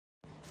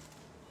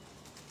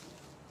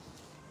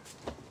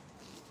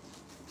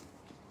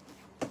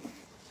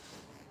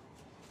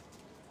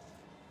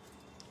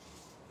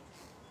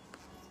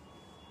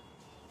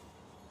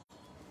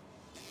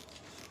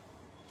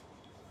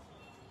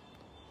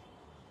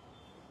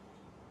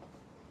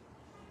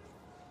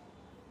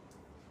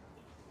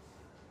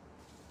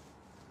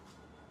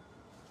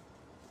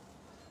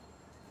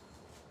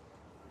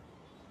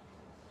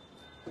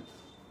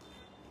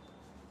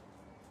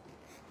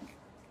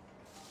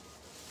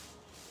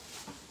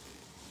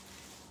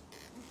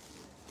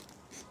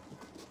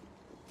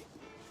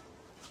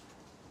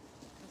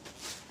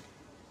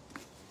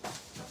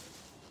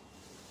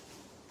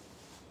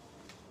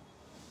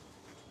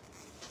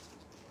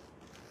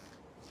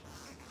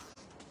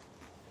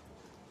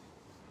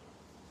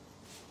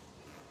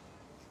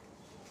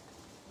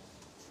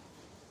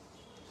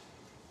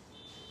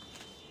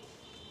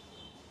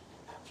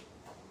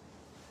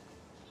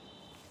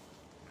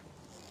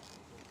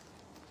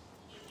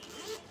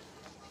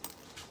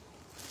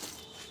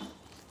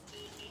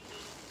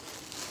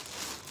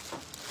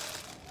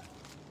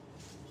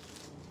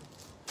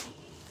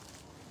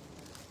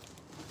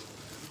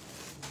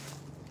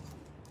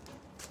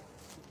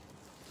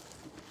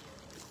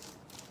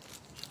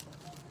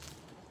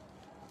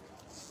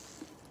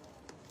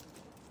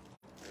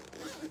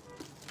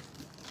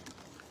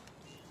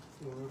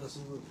একটু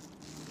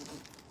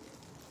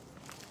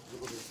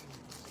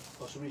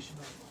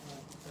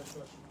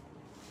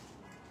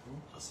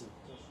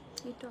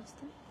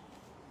আসতে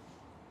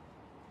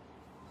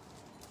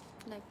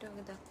লাইভটা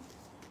আগে দেখো।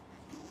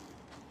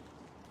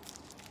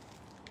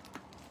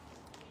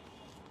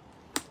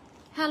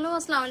 হ্যালো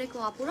আসসালামু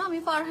আলাইকুম আপুরা, আমি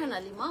ফারহানা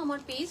লিমা। আমার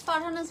পেজ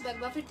ফারহানাস ব্যাগ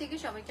বাফেট থেকে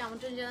সবাইকে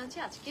আমন্ত্রণ জানাচ্ছি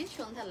আজকে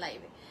সন্ধ্যার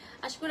লাইভে।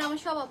 আশা করি আমার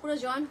সব আপুরা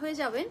জয়েন হয়ে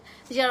যাবেন।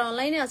 যারা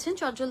অনলাইনে আছেন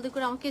চট জলদি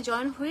করে আমাকে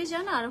জয়েন হয়ে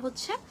যান। আর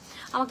হচ্ছে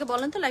আমাকে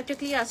বলেন তো লাইভটা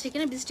ক্লিয়ার আছে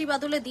কিনা। বৃষ্টি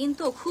বাদলের দিন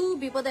তো খুব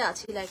বিপদে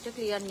আছি লাইভটা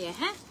ক্লিয়ার নিয়ে।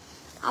 হ্যাঁ,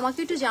 আমাকে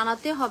একটু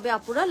জানাতে হবে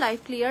আপুরা লাইভ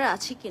ক্লিয়ার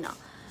আছে কিনা।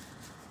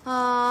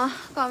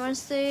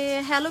 কমেন্টসে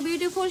হ্যালো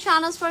বিউটিফুল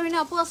শাহনাজ ফারহিনা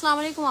আপু, আসসালামু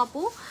আলাইকুম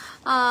আপু,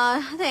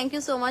 thank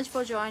you so much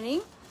for joining.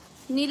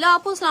 নীলা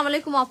আপু আসসালামু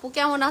আলাইকুম আপু,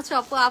 কেমন আছো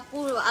আপু? আপু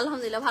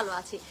আলহামদুলিল্লাহ ভালো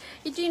আছি।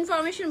 একটু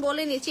ইনফরমেশন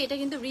বলে নিচ্ছি, এটা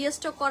কিন্তু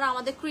রিস্টক করা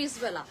আমাদের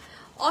ক্রিসবেলা।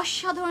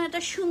 অসাধারণ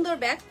একটা সুন্দর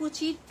ব্যাগ,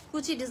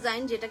 কুচি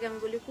ডিজাইন, যেটাকে আমি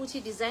বলি কুচি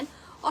ডিজাইন,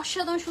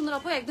 অসাধারণ সুন্দর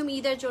আপু, একদম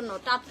ঈদের জন্য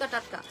টাটকা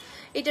টাটকা।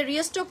 এটা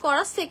রিস্টক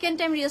করা, সেকেন্ড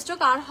টাইম রিস্টক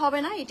আর হবে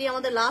না, এটি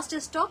আমাদের লাস্ট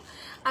স্টক।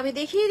 আমি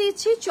দেখিয়ে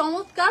দিচ্ছি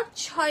চমৎকার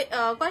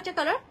কয়টা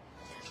কালার,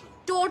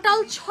 টোটাল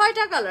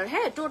 6টা কালার।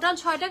 হ্যাঁ, টোটাল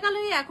 6টা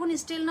কালারই এখন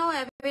স্টিল নাও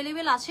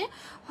অ্যাভেলেবেল আছে।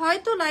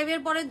 হয়তো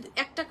লাইভের পরে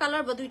একটা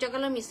কালার বা 2টা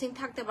কালার মিসিং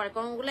থাকতে পারে,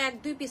 কারণ ওগুলো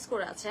 1-2 পিস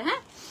করে আছে।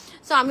 হ্যাঁ,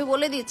 সো আমি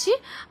বলে দিচ্ছি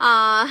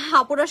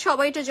আপুরা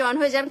সবাই একটু জয়েন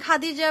হয়ে যান।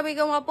 খাদিজা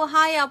বেগম আপু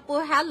হাই আপু,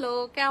 হ্যালো,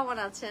 কেমন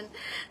আছেন?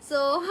 সো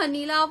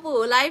নীলা আপু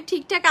লাইভ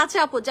ঠিকঠাক আছে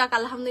আপু? যাক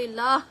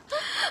আলহামদুলিল্লাহ,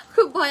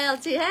 খুব ভয়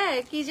আছি। হ্যাঁ,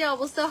 কি যে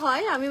অবস্থা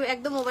হয়, আমি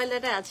একদম মোবাইল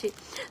ডাটায় আছি।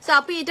 সো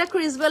আপু এটা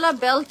ক্রিসবেলা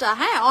বেলটা,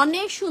 হ্যাঁ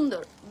অনেক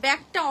সুন্দর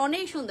ব্যাগটা,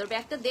 অনেক সুন্দর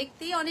ব্যাগটা,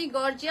 দেখতেই অনেক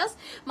গর্জিয়াস।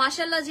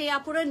 মাশাআল্লাহ, যে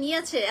আপুরা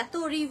নিয়েছে এত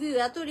রিভিউ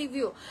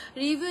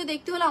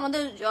দেখতে হলে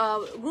আমাদের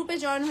গ্রুপে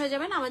জয়েন হয়ে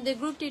যাবেন। আমাদের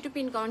গ্রুপটি একটু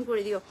পিন কমেন্ট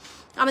করে দিও।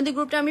 আমাদের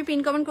গ্রুপটা আমি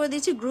পিন কমেন্ট করে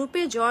দিচ্ছি।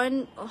 গ্রুপে জয়েন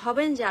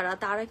হবেন যারা,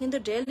 তারা কিন্তু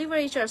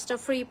ডেলিভারি চার্জটা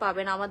ফ্রি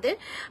পাবেন আমাদের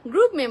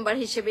গ্রুপ মেম্বার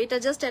হিসেবে। এটা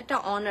জাস্ট একটা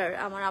অনার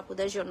আমার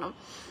আপুদের জন্য।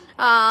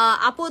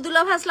 আপু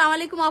দুল্লাহ ভাই আসসালামু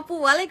আলাইকুম আপু।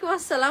 ওয়ালাইকুম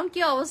আসসালাম, কি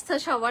অবস্থা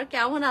সবার,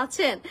 কেমন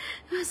আছেন?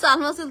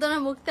 সালমা সুলতানা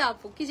মুক্তি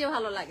আপু, কি যে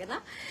ভালো লাগে না।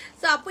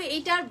 তো আপু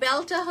এইটার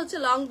বেল্টটা হচ্ছে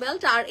লং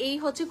বেল্ট, আর এই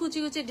হচ্ছে কুচি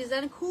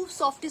ডিজাইন, খুব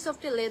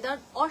সফটি লেদার,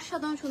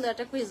 অসাধারণ সুন্দর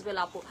একটা ক্রিসবেল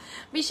আপু।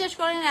 বিশ্বাস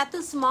করেন এত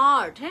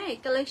স্মার্ট, হ্যাঁ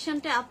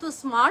কালেকশনটা এত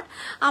স্মার্ট,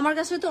 আমার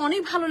কাছে তো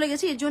অনেক ভালো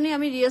লেগেছে। এর জন্যই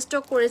আমি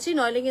রিস্টক করেছি,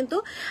 নইলে কিন্তু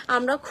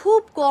আমরা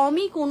খুব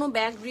কমই কোনো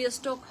ব্যাগ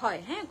রিস্টক হয়।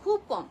 হ্যাঁ, খুব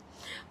কম,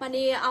 মানে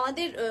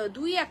আমাদের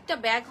 2-1টা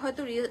ব্যাগ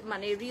হয়তো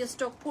মানে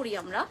রিস্টক করি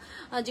আমরা,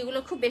 যেগুলো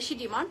খুব বেশি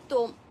ডিমান্ড। তো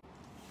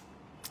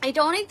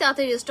এটা অনেক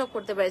তাড়াতাড়ি রিস্টক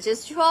করতে পেরেছে।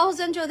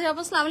 হোসেন চৌধুরী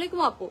আপু আসসালামু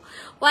আলাইকুম আপু।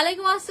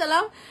 ওয়ালাইকুম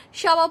আসসালাম।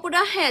 সব আপুরা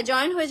হ্যাঁ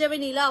জয়েন হয়ে যাবে।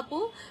 নীলা আপু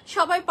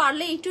সবাই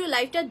পারলে একটু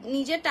লাইভটা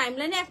নিজের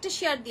টাইমলাইনে একটা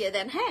শেয়ার দিয়ে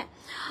দেন। হ্যাঁ,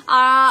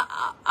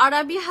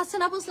 আরবি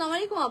হাসান আপু আসসালামু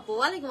আলাইকুম আপু।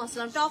 ওয়ালাইকুম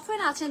আসসালাম। টপ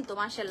ফ্যান আছেন তো?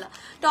 মাশাআল্লাহ,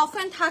 টপ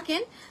ফ্যান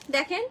থাকেন।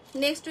 দেখেন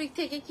নেক্সট উইক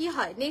থেকে কি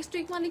হয়। নেক্সট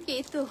উইক মানে কি,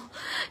 তো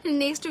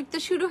নেক্সট উইক তো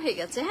শুরু হয়ে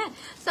গেছে। হ্যাঁ,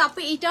 তো আপু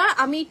এটার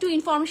আমি একটু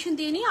ইনফরমেশন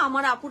দিয়ে নিই।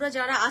 আমার আপুরা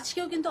যারা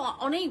আজকেও কিন্তু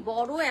অনেক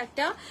বড়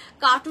একটা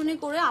কার্টুনে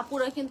করে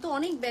আপুরা কিন্তু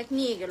অনেক ব্যাগ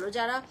নিয়ে গেল।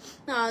 যারা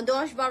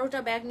 10-12টা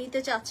ব্যাগ নিতে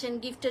চাচ্ছেন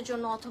গিফটের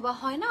জন্য, অথবা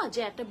হয় না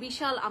যে একটা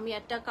বিশাল আমি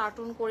একটা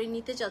কার্টুন করে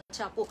নিতে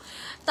চাচ্ছি আপু,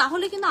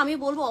 তাহলে কিন্তু আমি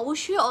বলবো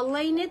অবশ্যই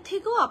অনলাইনের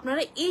থেকেও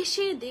আপনারা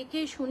এসে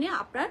দেখে শুনে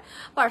আপনার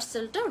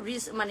পার্সেলটা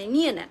মানে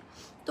নিয়ে নেন।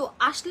 তো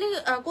আসলে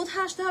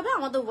কোথায় আসতে হবে?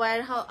 আমাদের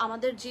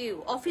আমাদের যে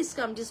অফিস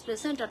কাম ডিসপ্লে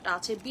সেন্টারটা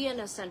আছে,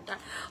 বিএনএস সেন্টার,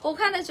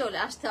 ওখানে চলে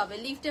আসতে হবে।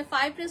 লিফটে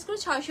 5 প্রেস করে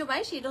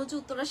 622, এটা হচ্ছে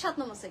উত্তরা 7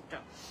 নম্বর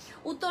সেক্টর।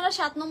 উত্তরা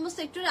 7 নম্বর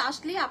সেক্টরে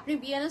আসলে আপনি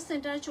বিএনএস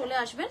সেন্টারে চলে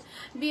আসবেন।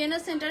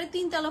 বিএনএস সেন্টারে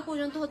 3 তলা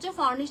পর্যন্ত হচ্ছে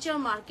ফার্নিচার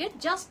মার্কেট,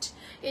 জাস্ট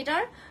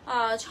এটার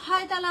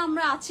 6 তলা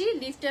আমরা আছি।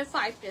 লিফটের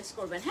 5 প্রেস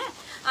করবেন। হ্যাঁ,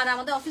 আর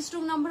আমাদের অফিস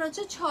রুম নাম্বার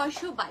হচ্ছে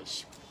 622।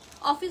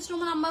 অফিস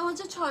রুম নাম্বার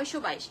হচ্ছে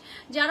 622।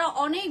 যারা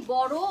অনেক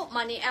বড়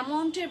মানে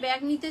অ্যামাউন্টের ব্যাগ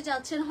নিতে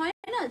চাচ্ছেন, হয়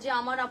না যে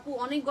আমার আপু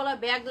অনেকগুলা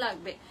ব্যাগ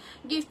লাগবে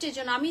গিফটের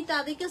জন্য, আমি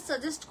তাদেরকে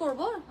সাজেস্ট করব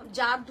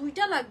যার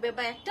 2টা লাগবে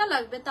বা 1টা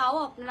লাগবে, তাও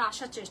আপনারা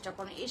আসার চেষ্টা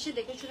করেন, এসে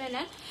দেখে শুনে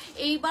নেন।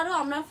 এইবারও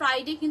আমরা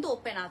ফ্রাইডে কিন্তু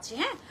ওপেন আছি।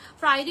 হ্যাঁ,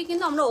 ফ্রাইডে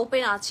কিন্তু আমরা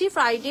ওপেন আছি।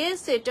 ফ্রাইডে,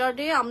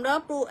 স্যাটারডে আমরা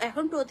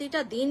এখন প্রতিটা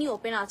দিনই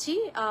ওপেন আছি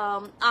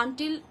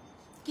আনটিল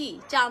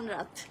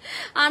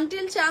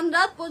চাঁদ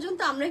রাত পর্যন্ত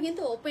আমরা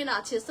কিন্তু ওপেন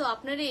আছে। সো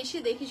আপনারা এসে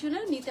দেখে শুনে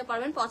নিতে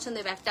পারবেন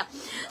পছন্দের ব্যাগটা।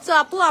 সো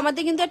আপু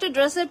আমাদের কিন্তু একটা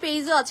ড্রেসের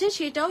পেজও আছে,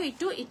 সেটাও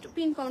একটু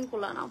পিন কমেন্ট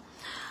করে নাও।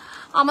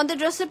 আমাদের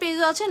ড্রেসের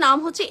পেজও আছে, নাম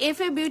হচ্ছে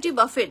ffabeauty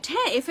buffet।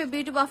 হ্যাঁ,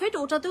 ffabeauty buffet,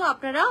 ওটাতেও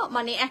আপনারা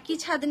মানে একই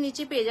ছাদের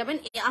নিচে পেয়ে যাবেন।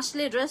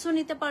 আসলে ড্রেসও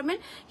নিতে পারবেন,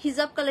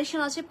 হিজাব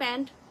কালেকশন আছে,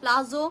 প্যান্ট,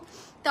 প্লাজো,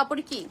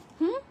 তারপরে কি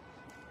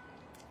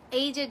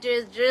এই যে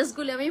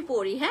ড্রেসগুলো আমি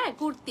পরি, হ্যাঁ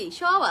কুর্তি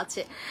সব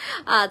আছে।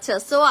 আচ্ছা,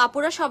 সো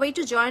আপুরা সবাই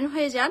একটু জয়েন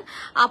হয়ে যান।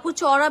 আপু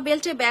চওড়া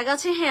বেল্টের ব্যাগ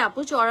আছে? হ্যাঁ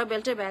আপু চওড়া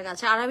বেল্টের ব্যাগ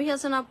আছে। আরবি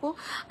হাসান আপু,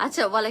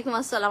 আচ্ছা ওয়ালাইকুম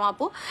আসসালাম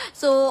আপু।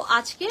 সো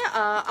আজকে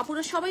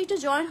আপুরা সবাই একটু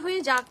জয়েন হয়ে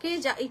যাকে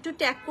একটু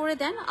ট্যাগ করে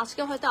দেন।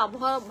 আজকে হয়তো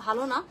আবহাওয়া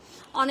ভালো না,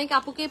 অনেক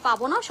আপুকে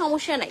পাবো না,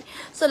 সমস্যা নাই।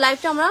 সো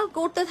লাইভটা আমরা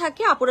করতে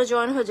থাকি, আপুরা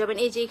জয়েন হয়ে যাবেন।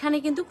 এই যে এখানে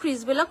কিন্তু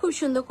ক্রিসবেলা খুব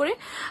সুন্দর করে।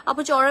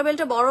 আপু চওড়া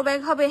বেল্টে বড় ব্যাগ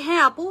হবে?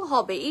 হ্যাঁ আপু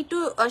হবে, একটু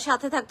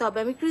সাথে থাকতে হবে,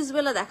 আমি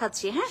ক্রিসবেলা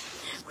দেখাচ্ছি। হ্যাঁ,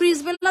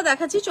 ক্রিসবেলা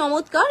দেখাচ্ছি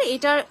চমৎকার,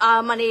 এটার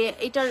মানে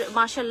এটার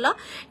মাশাল্লাহ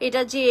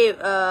এটা যে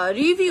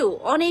রিভিউ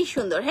অনেক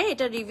সুন্দর। হ্যাঁ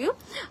এটা রিভিউ।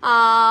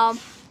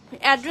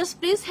 অ্যাড্রেস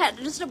প্লিজ,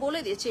 অ্যাড্রেসটা বলে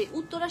দিয়েছি,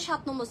 উত্তরা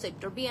 7 নম্বর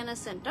সেক্টর বিএনএস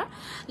সেন্টার,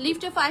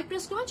 লিফটে 5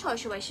 প্রেস করবেন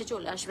 622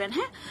 চলে আসবেন।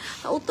 হ্যাঁ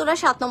উত্তরা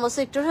 7 নম্বর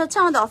সেক্টর হচ্ছে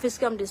আমাদের অফিস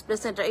কাম ডিসপ্লে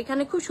সেন্টার।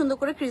 এখানে খুব সুন্দর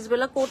করে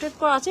ক্রিসবেলা কোটেড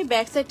করা আছে।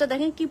 ব্যাক সাইডটা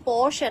দেখেন কি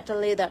পশ একটা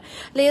লেদার,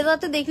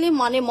 লেদারতে দেখলে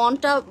মানে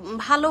মনটা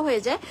ভালো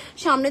হয়ে যায়।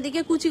 সামনের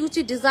দিকে কুচি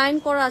কুচি ডিজাইন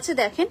করা আছে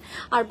দেখেন,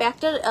 আর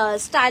ব্যাকটার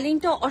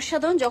স্টাইলিংটা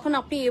অসাধারণ। যখন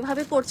আপনি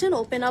এভাবে করছেন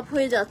ওপেন আপ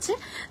হয়ে যাচ্ছে।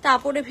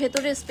 তারপরে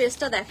ভেতরের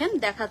স্পেসটা দেখেন,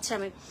 দেখাচ্ছি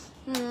আমি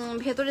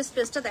ভেতরের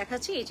স্পেসটা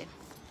দেখাচ্ছি। এই যে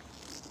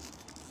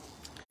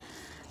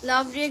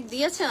লাভ রিয়েক্ট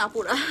দিয়েছেন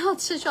আপুরা,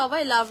 আচ্ছা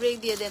সবাই লাভ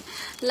রিয়েক্ট দিয়ে দেন,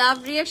 লাভ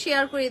রিয়েক্ট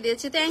শেয়ার করে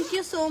দিয়েছে, থ্যাংক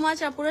ইউ সো মাচ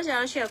আপুরা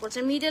যারা শেয়ার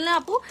করছেন। মিডলে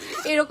আপু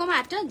এরকম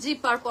একটা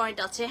জিপার পয়েন্ট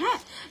আছে। হ্যাঁ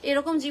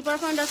এরকম জিপার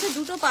পয়েন্ট আছে,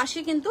 দুটো পাশে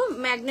কিন্তু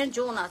ম্যাগনেট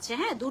জোন আছে।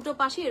 হ্যাঁ দুটো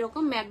পাশে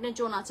এরকম ম্যাগনেট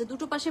জোন আছে,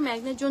 দুটো পাশে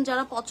ম্যাগনেট জোন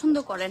যারা পছন্দ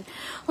করেন।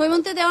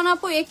 হৈমন্তে দেওয়ান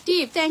আপু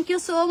active, thank you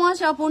so much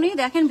আপনি।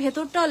 দেখেন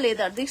ভেতরটা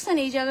লেদার, দেখছেন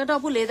এই জায়গাটা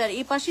আপু লেদার,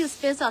 এই পাশে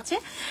স্পেস আছে,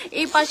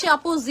 এই পাশে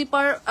আপু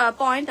জিপার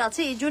পয়েন্ট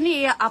আছে। এই জন্য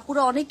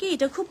আপুরা অনেকেই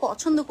এটা খুব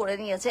পছন্দ করে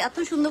নিয়েছে, এত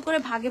সুন্দর করে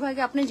ভাগে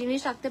ভাগে আপনি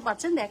জিনিস রাখতে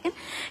পারছেন। দেখেন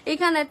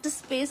এখানে একটা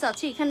স্পেস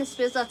আছে, এখানে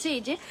স্পেস আছে।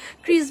 এই যে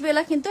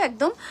ক্রিসবেলা কিন্তু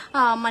একদম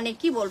মানে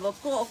কি বলবো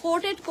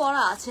কোটেড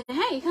করা আছে।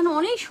 হ্যাঁ এখানে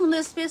অনেক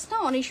সুন্দর স্পেস, না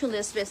অনেক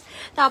সুন্দর স্পেস।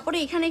 তারপরে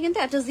এখানে কিন্তু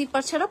একটা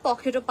জিপার ছাড়া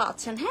পকেটও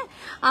পাচ্ছেন। হ্যাঁ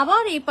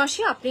আবার এই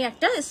পাশে আপনি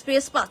একটা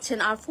স্পেস পাচ্ছেন,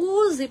 আর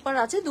ফুল জিপার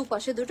আছে,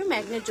 দুপাশে দুটো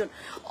ম্যাগনেট জোন।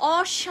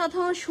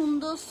 অসাধারণ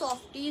সুন্দর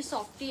সফটি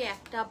সফটি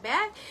একটা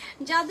ব্যাগ,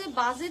 যাদের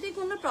বাজেটে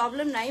কোনো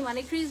প্রবলেম নাই।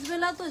 মানে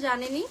ক্রিসবেলা তো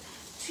জানেনই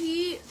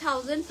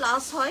 3000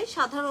 প্লাস হয়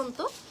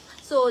সাধারণত,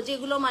 তো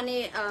যেগুলো মানে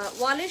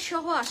ওয়ালেট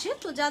সহ আসে।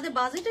 তো যাদের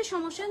বাজেটের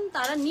সমস্যা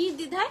তারা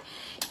নির্দ্বিধায়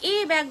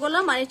এই ব্যাগগুলো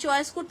মানে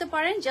চয়েস করতে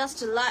পারেন। জাস্ট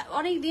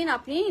অনেকদিন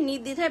আপনি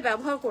নির্দ্বিধায়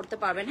ব্যবহার করতে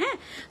পারবেন। হ্যাঁ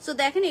সো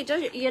দেখেন এটা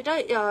ইয়েটা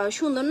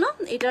সুন্দর না,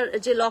 এটার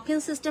যে লকিং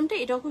সিস্টেমটা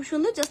এটাও খুব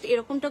সুন্দর। জাস্ট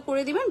এরকমটা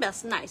করে দিবেন, ব্যাস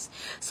নাইস।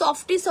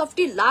 সফটি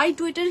সফটি লাইট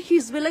ওয়েটের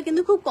ক্রিসবেলা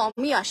কিন্তু খুব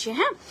কমই আসে।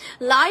 হ্যাঁ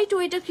লাইট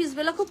ওয়েটের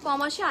ক্রিসবেলা খুব কম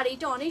আসে, আর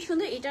এটা অনেক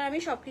সুন্দর। এটার আমি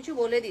সবকিছু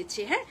বলে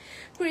দিচ্ছি। হ্যাঁ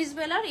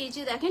ক্রিসবেলার এই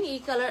যে দেখেন এই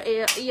কালার,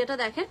 ইয়েটা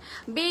দেখেন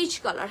বেজ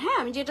কালার। হ্যাঁ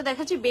আমি যেটা দেখাচ্ছি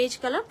বেজ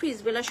কালার,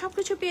 ক্রিসবেলা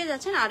সবকিছু পেয়ে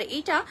যাচ্ছেন। আর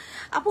এটা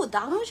আপু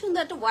দারুণ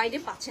সুন্দর একটা ওয়াইডে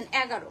পাচ্ছেন,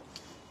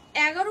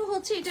 11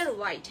 হচ্ছে এটার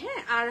ওয়াইড। হ্যাঁ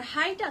আর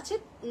হাইট আছে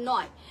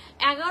 9,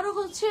 11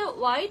 হচ্ছে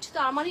ওয়াইড,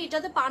 তার মানে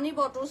এটাতে পানি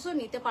বটলসও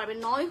নিতে পারবে,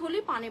 9 হলে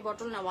পানি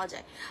বটল নেওয়া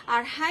যায়।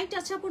 আর হাইট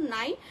আছে আপু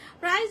 9,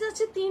 প্রাইস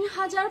আছে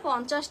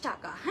 3050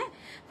 টাকা। হ্যাঁ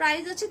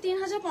প্রাইস আছে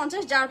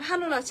 3050। যার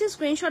ভালো লাগছে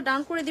স্ক্রিনশট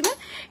ডাউন করে দিবেন।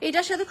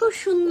 এটার সাথে খুব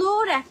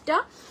সুন্দর একটা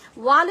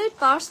ওয়ালেট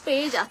পার্স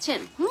পেয়ে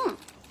যাচ্ছেন।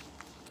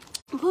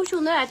 খুব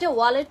সুন্দর একটা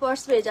ওয়ালেট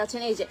পার্স পেয়ে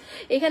যাচ্ছেন। এই যে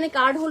এখানে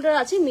কার্ড হোল্ডার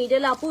আছে,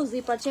 মিডল আপু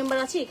জিপার চেম্বার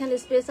আছে, এখানে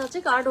স্পেস আছে,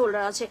 কার্ড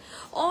হোল্ডার আছে।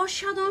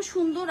 অসাধারণ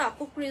সুন্দর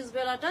আপু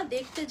ক্রিসবেলাটা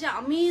দেখতে যে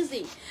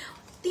অ্যামেজিং।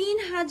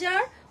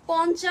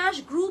 3050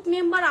 গ্রুপ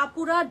মেম্বার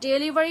আপুরা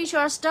ডেলিভারি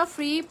চার্জটা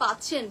ফ্রি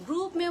পাচ্ছেন,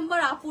 গ্রুপ মেম্বার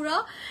আপুরা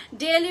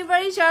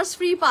ডেলিভারি চার্জ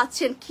ফ্রি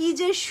পাচ্ছেন। কি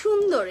যে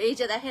সুন্দর। এই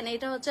যে দেখেন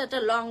এটা হচ্ছে একটা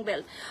লং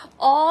বেল্ট,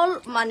 অল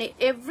মানে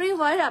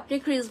এভরিওয়ার আপনি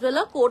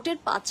ক্রিসবেলা কোটেড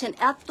পাচ্ছেন।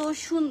 এত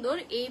সুন্দর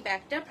এই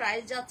ব্যাগটার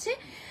প্রাইস যাচ্ছে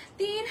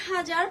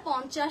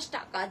 3050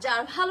 টাকা।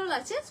 যার ভালো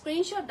লাগছে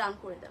স্ক্রিনশট ডাউন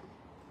করে দেন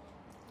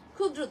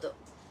খুব দ্রুত।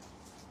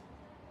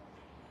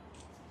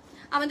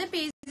 আমাদের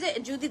পেজে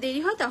যদি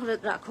দেরি হয় তাহলে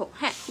রাখো।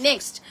 হ্যাঁ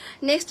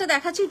নেক্সটটা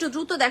দেখাচ্ছি, একটু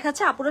দ্রুত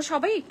দেখাচ্ছে, আপনারা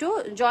সবাই একটু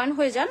জয়েন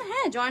হয়ে যান।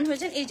 হ্যাঁ জয়েন হয়ে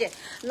যান। এই যে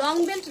লং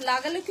বেল্ট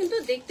লাগালে কিন্তু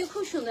দেখতে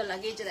খুব সুন্দর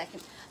লাগে। এই যে দেখেন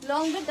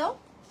লং বেল্ট দাও,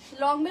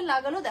 লং বেল্ট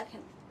লাগালো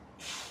দেখেন,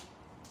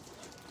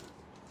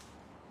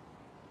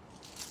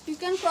 you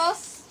can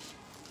cross.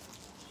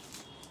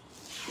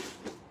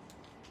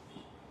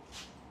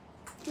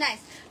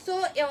 Nice. So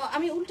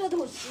আমি উল্টা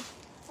ধরছি,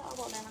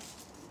 বলে না।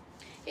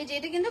 এই যে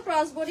এটা কিন্তু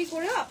ক্রস বডি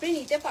করেও আপনি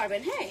নিতে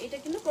পারবেন। হ্যাঁ এটা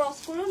কিন্তু ক্রস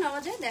করেও নেওয়া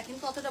যায়, দেখেন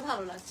কতটা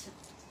ভালো লাগছে।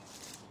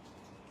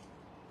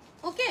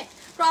 ওকে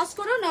ক্রস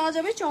করেও নেওয়া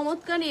যাবে।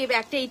 চমৎকার এই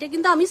ব্যাগটা, এটা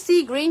কিন্তু আমি সি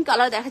গ্রিন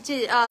কালার দেখাচ্ছি।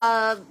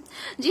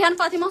 জিহান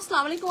ফাতিমা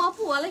আসসালামু আলাইকুম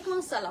আপু। ওয়ালাইকুম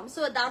আসসালাম। সো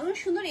দারুণ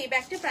সুন্দর এই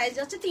ব্যাগটার প্রাইস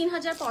যাচ্ছে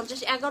 3050।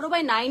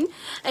 11/9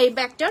 এই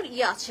ব্যাগটার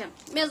ইয়ে আছে,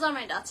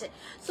 মেজারমেন্ট আছে।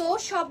 সো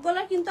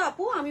সবগুলা কিন্তু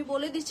আপু আমি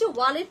বলে দিচ্ছি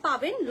ওয়ালেট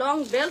পাবেন, লং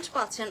বেল্ট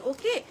পাচ্ছেন।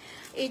 ওকে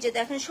এই যে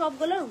দেখেন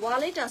সবগুলোর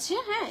ওয়ালেট আছে।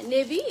 হ্যাঁ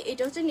নেভি,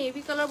 এটা হচ্ছে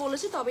নেভি কালার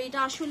বলেছে, তবে এটা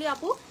আসলে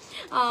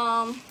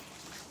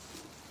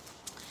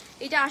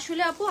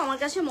আপু আমার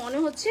কাছে মনে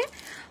হচ্ছে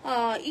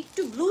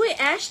একটু ব্লু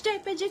অ্যাশ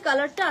টাইপের যে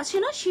কালারটা আছে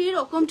না সেই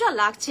রকমটা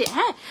লাগছে।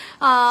 হ্যাঁ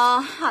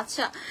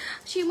আচ্ছা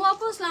শিমু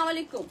আপু আসসালামু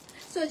আলাইকুম।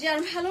 সো যার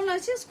ভালো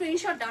লাগছে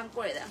স্ক্রিনশট ডাউন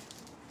করে দেন।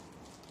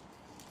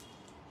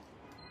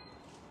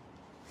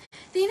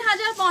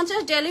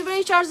 3050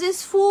 delivery charges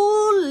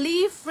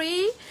fully free,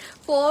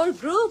 for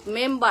group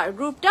member,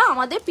 গ্রুপটা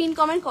আমাদের পিন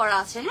কমেন্ট করা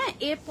আছে। হ্যাঁ,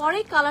 এরপরে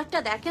কালারটা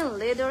দেখেন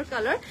লেদার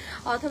কালার,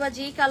 অথবা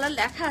যে কালার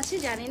লেখা আছে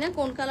জানি না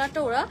কোন কালারটা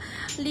ওরা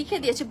লিখে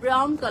দিয়েছে,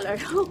 ব্রাউন কালার।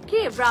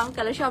 ওকে, ব্রাউন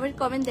কালার। সবের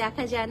কমেন্ট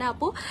দেখা যায় না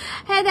আপু?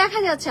 হ্যাঁ দেখা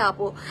যাচ্ছে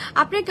আপু,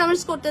 আপনি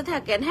কমেন্টস করতে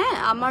থাকেন। হ্যাঁ,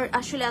 আমার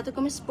আসলে এত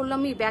কমেন্টস পড়লাম,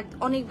 আমি ব্যাগ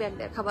অনেক ব্যাগ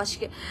দেখাবো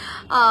আজকে।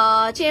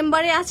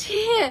 চেম্বারে আছি।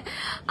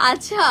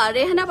 আচ্ছা,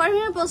 রেহানা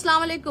পারভিন আপু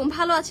আসসালামু আলাইকুম,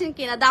 ভালো আছেন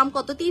কিনা? দাম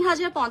কত?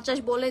 3050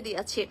 বলে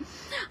দিয়েছি।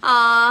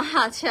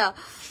 আচ্ছা,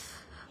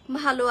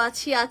 ভালো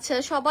আছি। আচ্ছা,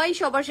 সবাই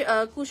সবার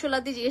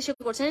কুশলাদি জিজ্ঞাসা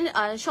করছেন,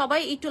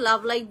 সবাই একটু লাভ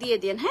লাইক দিয়ে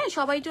দিন। হ্যাঁ,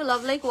 সবাই একটু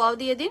লাভ লাইক ওয়াও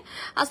দিয়ে দিন।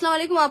 আসসালামু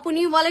আলাইকুম আপু।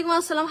 ওয়ালাইকুম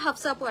আসসালাম,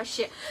 হাফসা আপু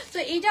আসছে। তো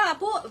এটা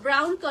আপু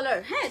ব্রাউন কালার।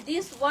 হ্যাঁ,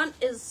 this one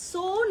is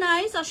so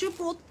nice. আসলে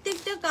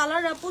প্রত্যেকটা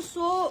কালার আপু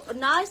সো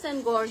নাইস এন্ড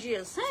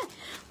গর্জিয়াস। হ্যাঁ,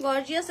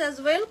 গর্জিয়াস অ্যাজ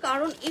ওয়েল,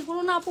 কারণ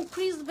এগুলো না আপু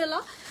Chris Bela.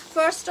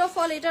 First of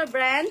all এটার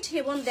ব্র্যান্ড,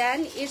 এবং দেন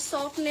it's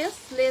softness,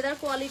 leather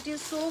quality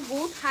so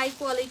good, high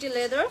quality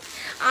leather.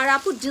 আর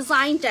আপু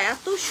ডিজাইনটা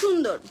এত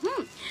সুন্দর।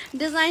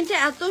 ডিজাইনটা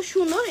এত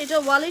সুন্দর। এটা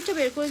ওয়ালেটটা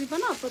বের করে দিবা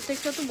না?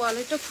 প্রত্যেকটা তো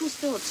ওয়ালেটটা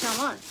খুঁজতে হচ্ছে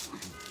আমার।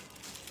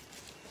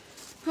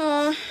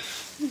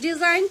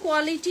 ডিজাইন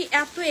কোয়ালিটি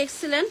এত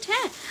এক্সিলেন্ট।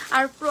 হ্যাঁ,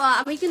 আর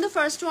আমি কিন্তু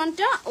ফার্স্ট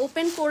ওয়ানটা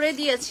ওপেন করে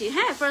দিয়েছি।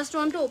 হ্যাঁ, ফার্স্ট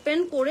ওয়ানটা ওপেন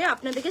করে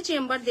আপনাদেরকে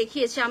চেম্বার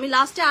দেখিয়েছি। আমি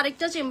লাস্টে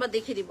আরেকটা চেম্বার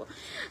দেখিয়ে দিব,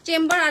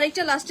 চেম্বার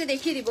আরেকটা লাস্টে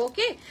দেখিয়ে দিব।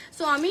 ওকে,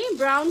 সো আমি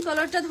ব্রাউন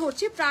কালারটা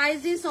ধরছি।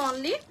 প্রাইস ইজ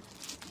অনলি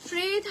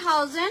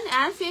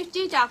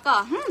 3050 টাকা।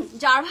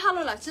 যার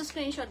ভালো লাগছে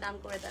স্ক্রিনশট ডান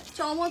করে দেন।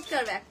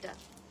 চমৎকার ব্যাগটা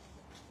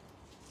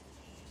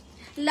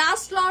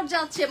লাস্ট লট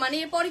যাচ্ছে, মানে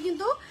এরপরে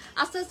কিন্তু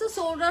আস্তে আস্তে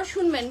সোল্ড আউট।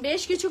 শুনবেন,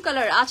 বেশ কিছু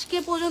কালার আজকে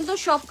পর্যন্ত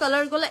সব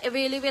কালার গুলো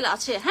অ্যাভেলেবেল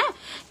আছে। হ্যাঁ,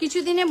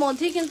 কিছুদিনের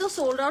মধ্যে কিন্তু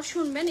সোল্ড আউট।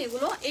 শুনবেন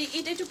এগুলো।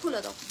 এটা একটু খুলে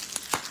দাও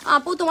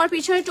আপু, তোমার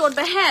পিছনে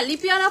টোটবে। হ্যাঁ,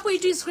 লিপিয়ার আপু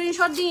একটু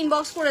স্ক্রিনশট দিয়ে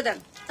ইনবক্স করে দেন,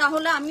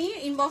 তাহলে আমি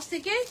ইনবক্স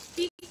থেকে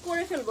পিক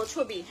করে ফেলবো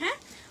ছবি। হ্যাঁ,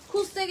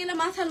 খুঁজতে গেলে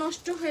মাথা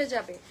নষ্ট হয়ে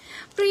যাবে।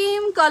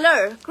 Cream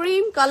colour,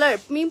 cream colour.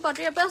 মিম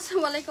পাটিয়া পাস,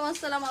 ওয়ালাইকুম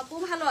আসসালাম আপু,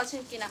 ভালো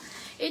আছেন কিনা?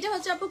 এটা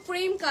হচ্ছে আপু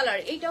ক্রিম কালার।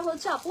 এটা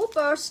হচ্ছে আপু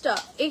পার্সটা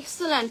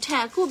এক্সেলেন্ট।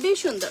 হ্যাঁ, খুবই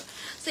সুন্দর।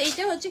 তো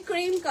এটা হচ্ছে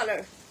ক্রিম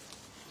কালার।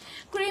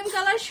 ক্রিম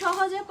কালার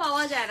সহজে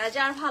পাওয়া যায় না,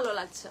 যার ভালো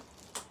লাগছে।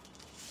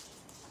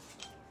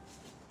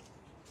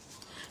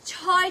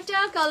 6টা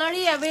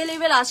কালারই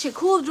অ্যাভেলেবেল আছে,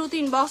 খুব দ্রুত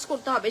ইনবক্স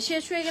করতে হবে।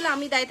 শেষ হয়ে গেলে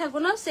আমি দায়ী থাকবো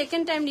না।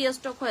 সেকেন্ড টাইম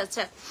রিস্টক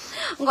হয়েছে।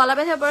 গলা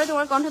ব্যথা পরে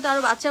তোমার কণ্ঠতে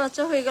আরো বাচ্চা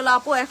বাচ্চা হয়ে গেল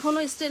আপু, এখনো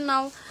স্টিল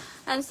নাও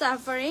অ্যান্ড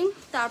সাফারিং,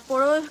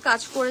 তারপরেও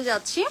কাজ করে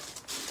যাচ্ছি।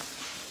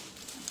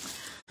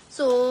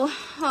 সো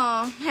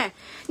হ্যাঁ,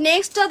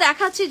 নেক্সটটা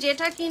দেখাচ্ছি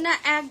যেটা কিনা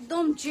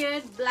একদম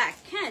জেড ব্ল্যাক।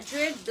 হ্যাঁ,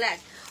 জেড ব্ল্যাক,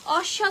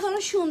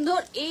 অসাধারণ সুন্দর।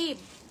 এই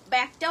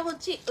ব্যাগটা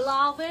হচ্ছে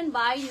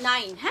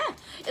 11/9। হ্যাঁ,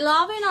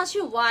 11 আছে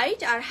হোয়াইট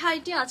আর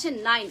হাইটে আছে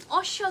 9।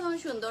 অসাধারণ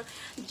সুন্দর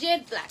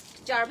জেড ব্ল্যাক,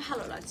 যার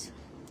ভালো লাগছে।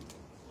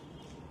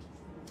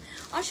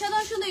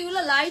 অসাধারণ সুন্দর।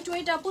 এগুলো লাইট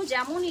ওয়েট আপু,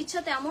 যেমন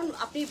ইচ্ছা তেমন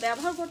আপনি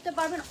ব্যবহার করতে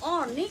পারবেন,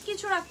 অনেক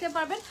কিছু রাখতে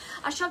পারবেন।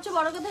 আর সবচেয়ে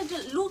বড় কথা হচ্ছে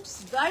লুকস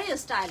ভেরি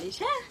স্টাইলিশ।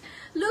 হ্যাঁ,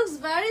 লুকস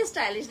ভেরি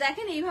স্টাইলিশ।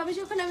 দেখেন এইভাবে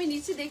যখন আমি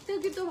নিচ্ছি দেখতেও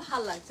কিন্তু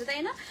ভালো লাগছে,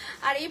 তাই না?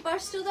 আর এই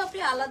পার্সটা তো আপনি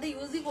আলাদা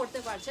ইউজই করতে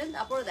পারছেন।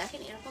 তারপরে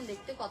দেখেন এরকম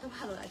দেখতে কত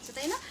ভালো লাগছে,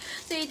 তাই না?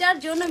 তো এটার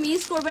জন্য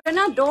মিস করবেন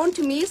না, ডোন্ট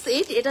মিস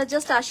ইট। এটা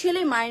জাস্ট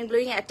আসলে মাইন্ড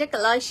ব্লোয়িং একটা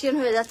কালেকশন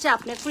হয়ে যাচ্ছে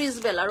আপনার ক্রিস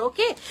বেলার।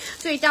 ওকে,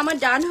 তো এটা আমার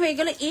ডান হয়ে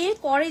গেল। এর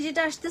পরে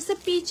যেটা আসতেছে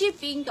পিচি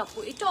পিঙ্ক আপু,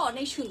 এটা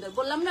অনেক সুন্দর।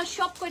 বললাম না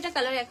সব কয়টা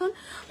কালার এখন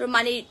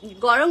মানে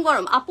গরম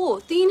গরম আপু।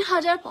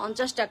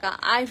 3050 টাকা।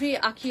 আইভরি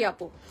আখি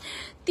আপু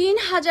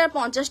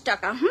 3050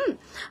 টাকা।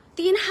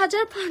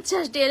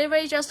 3050।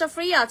 ডেলিভারি চার্জটা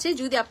ফ্রি আছে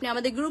যদি আপনি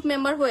আমাদের গ্রুপ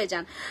মেম্বার হয়ে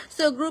যান।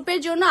 সো গ্রুপের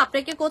জন্য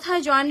আপনাকে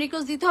কোথায় জয়েন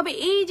রিকোয়েস্ট দিতে হবে?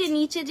 এই যে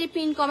নিচে যে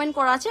পিন কমেন্ট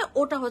করা আছে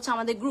ওটা হচ্ছে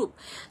আমাদের গ্রুপ।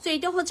 সো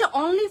এটা হচ্ছে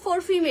অনলি ফর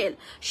ফিমেল।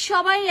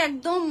 সবাই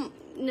একদম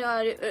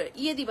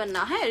ইয়ে দিবেন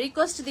না, হ্যাঁ,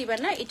 রিকোয়েস্ট দিবেন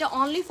না, এটা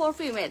অনলি ফর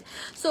ফিমেল।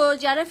 সো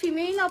যারা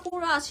ফিমেল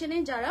আপুরা আছেন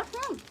যারা,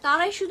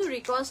 তারাই শুধু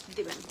রিকোয়েস্ট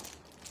দিবেন।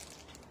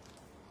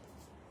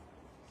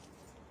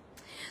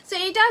 তো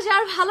এটা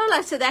যার ভালো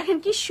লাগছে, দেখেন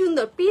কি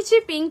সুন্দর পিচি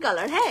পিঙ্ক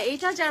কালার। হ্যাঁ,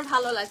 এটা যার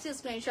ভালো লাগছে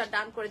স্ক্রিনশট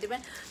ডান করে দিবেন।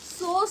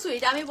 So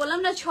sweet. আমি বললাম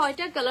না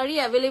 6টা কালারই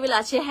অ্যাভেলেবেল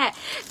আছে। হ্যাঁ,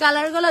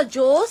 কালারগুলো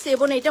জোস,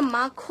 এবং এটা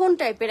মাখন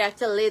টাইপের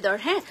একটা লেদার।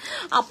 হ্যাঁ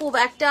আপু,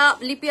 ব্যাগটা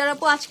লিপিয়ার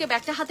আপু আজকে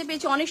ব্যাগটা হাতে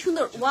পেয়েছে, অনেক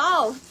সুন্দর।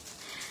 ওয়াও,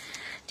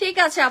 ঠিক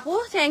আছে আপু,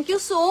 থ্যাংক ইউ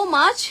সো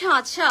মাচ।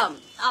 আচ্ছা,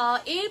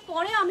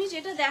 এরপরে আমি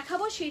যেটা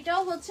দেখাবো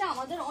সেটাও হচ্ছে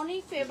আমাদের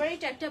অনেক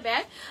ফেভারিট একটা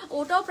ব্যাগ।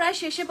 ওটাও প্রায়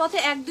শেষের পথে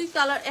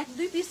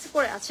 1-2 পিস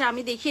করে আছে,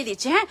 আমি দেখিয়ে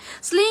দিচ্ছি। হ্যাঁ,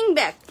 স্লিং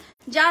ব্যাগ,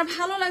 যার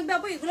ভালো লাগবে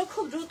আপু এগুলো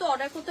খুব দ্রুত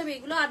অর্ডার করতে হবে।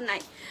 এগুলো আর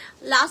নাই,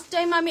 লাস্ট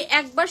টাইম আমি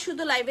একবার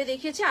শুধু লাইভে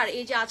দেখেছি। আর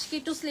এই যে আজকে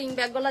একটু স্লিং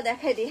ব্যাগগুলো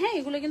দেখাই দিই। হ্যাঁ,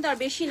 এগুলো কিন্তু আর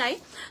বেশি নাই।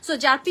 সো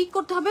যার পিক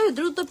করতে হবে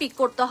দ্রুত পিক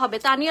করতে হবে।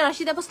 তানিয়া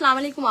রাশিদ আপু আসসালামু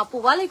আলাইকুম আপু।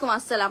 ওয়ালাইকুম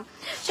আসসালাম।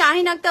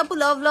 শাহিন আক্তার আপু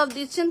লাভ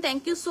দিচ্ছেন,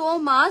 থ্যাংক ইউ সো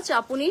মাচ।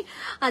 আপনি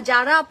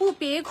যারা আপু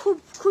পেয়ে খুব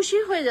খুশি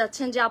হয়ে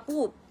যাচ্ছেন যে আপু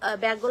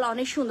ব্যাগগুলো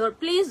অনেক সুন্দর,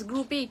 প্লিজ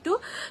গ্রুপে একটু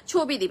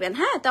ছবি দিবেন।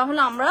 হ্যাঁ, তাহলে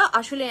আমরা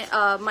আসলে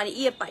মানে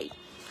ইয়ে পাই,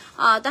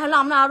 তাহলে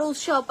আমরা আরো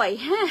উৎসাহ পাই।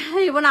 হ্যাঁ,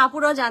 এবং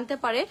আপুরাও জানতে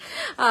পারে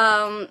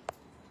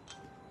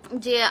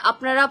যে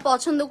আপনারা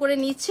পছন্দ করে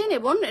নিচ্ছেন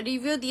এবং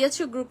রিভিউ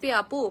দিয়েছে গ্রুপে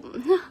আপু।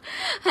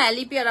 হ্যাঁ,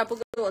 লিপিয়ার আপু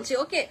বলছি।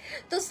 ওকে,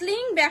 তো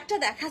স্লিং ব্যাগটা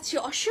দেখাচ্ছি,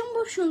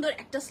 অসম্ভব সুন্দর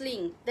একটা স্লিং।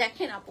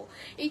 দেখেন আপু,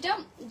 এটা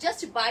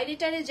জাস্ট বাইরে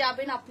টাইরে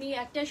যাবেন আপনি,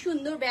 একটা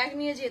সুন্দর ব্যাগ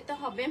নিয়ে যেতে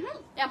হবে।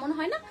 এমন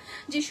হয় না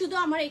যে শুধু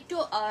আমার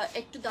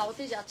একটু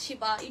দাওয়াতে যাচ্ছি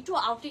বা একটু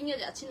আউটিং এ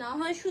যাচ্ছি, না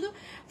হয় শুধু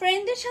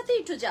ফ্রেন্ডদের সাথে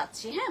একটু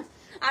যাচ্ছি। হ্যাঁ,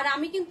 আর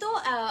আমি কিন্তু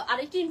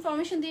আরেকটি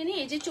ইনফরমেশন দিয়ে নিই,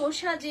 এই যে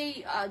চোষা যে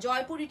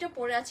জয়পুরিটা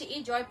পরে আছে,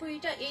 এই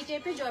জয়পুরিটা, এই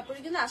টাইপের জয়পুরি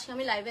কিন্তু আজকে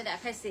আমি লাইভে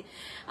দেখাইছি,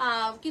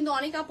 কিন্তু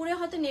অনেক কাপড়ে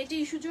হয়তো নেটে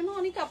ইস্যুর জন্য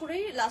অনেক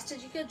কাপড়েই লাস্টের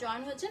দিকে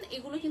জয়েন হয়েছেন।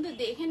 এগুলো কিন্তু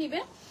দেখে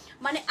নিবেন,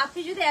 মানে আপনি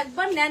যদি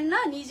একবার নেন না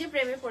নিজে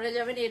প্রেমে পড়ে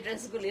যাবেন এই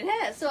ড্রেসগুলির।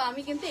 হ্যাঁ, সো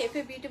আমি কিন্তু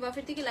এফএ বিউটি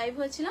বাফেট থেকে লাইভ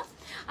হয়েছিলাম,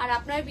 আর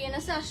আপনারা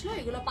বিএনএসে আসলেও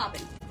এগুলো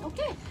পাবেন।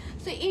 ওকে,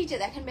 সো এই যে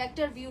দেখেন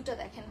ব্যাগটার ভিউটা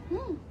দেখেন।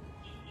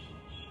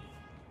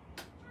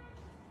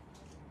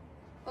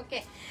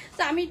 ওকে,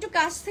 তো আমি একটু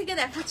কাছ থেকে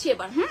দেখাচ্ছি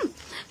এবার।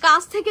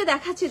 কাছ থেকে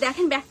দেখাচ্ছি,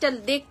 দেখেন ব্যাগটা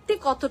দেখতে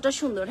কতটা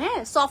সুন্দর। হ্যাঁ,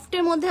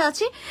 সফটের মধ্যে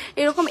আছে,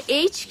 এরকম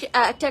এইচ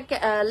একটা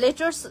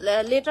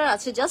লেটার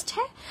আছে জাস্ট।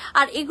 হ্যাঁ,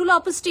 আর এগুলো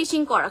আপনি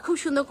স্টিচিং করা খুব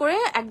সুন্দর করে,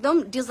 একদম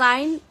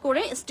ডিজাইন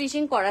করে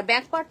স্টিচিং করা।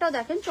 ব্যাক পার্টটাও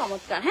দেখেন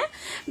চমৎকার। হ্যাঁ,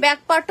 ব্যাক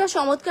পার্টটাও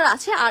চমৎকার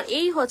আছে। আর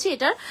এই হচ্ছে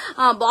এটার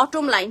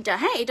বটম লাইনটা।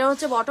 হ্যাঁ, এটা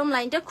হচ্ছে বটম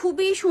লাইনটা,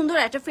 খুবই সুন্দর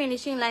একটা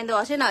ফিনিশিং লাইন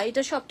দেওয়া আছে। না,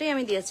 এটা সবটাই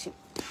আমি দিয়েছি।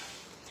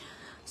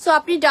 সো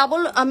আপনি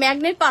ডাবল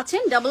ম্যাগনেট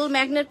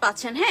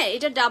পাচ্ছেন। হ্যাঁ,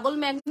 এটা ডাবল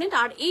ম্যাগনেট।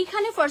 আর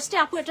এইখানে ফার্স্টে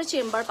আপু একটা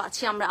চেম্বার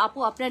পাচ্ছি আমরা। আপু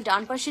আপনার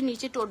ডান পাশে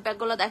নিচে টোট ব্যাগ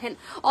গুলো দেখেন,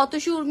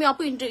 অতসী উর্মি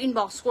আপু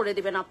ইনবক্স করে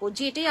দিবেন। আপু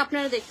যেটাই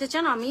আপনারা দেখতে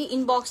চান আমি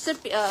ইনবক্সের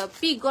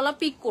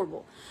পিক করব।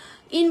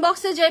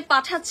 ইনবক্সে যে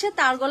পাঠাচ্ছে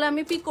তার গলা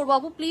আমি পিক করবো।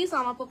 আপু প্লিজ,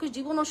 আমার পক্ষে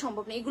জীবনও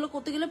সম্ভব নেই, এগুলো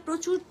করতে গেলে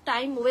প্রচুর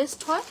টাইম ওয়েস্ট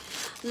হয়,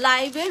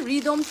 লাইভের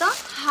রিদমটা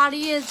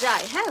হারিয়ে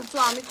যায়। হ্যাঁ, তো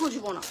আমি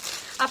খুঁজবো না।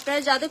 আপনারা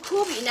যাদের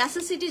খুব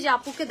নেসেসিটি যে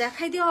আপুকে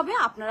দেখাই দেওয়া হবে,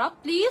 আপনারা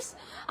প্লিজ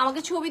আমাকে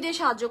ছবি দিয়ে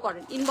সাহায্য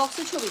করেন,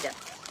 ইনবক্সে ছবি দেন।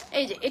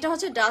 এই যে এটা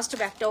হচ্ছে ডাস্ট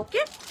ব্যাগটা।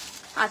 ওকে,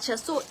 আচ্ছা,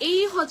 সো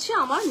এই হচ্ছে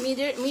আমার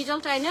মিডল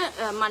টাইনের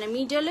মানে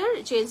মিডলের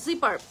যে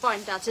জিপার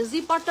পয়েন্ট আছে,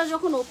 জিপারটা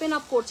যখন ওপেন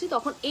আপ করছি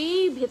তখন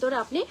এই ভেতরে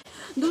আপনি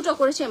দুটো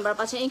করে চেম্বার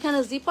পাচ্ছেন। এখানে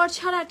জিপার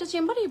ছাড়া একটা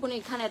চেম্বার এবং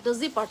এখানে একটা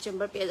জিপার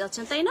চেম্বার পেয়ে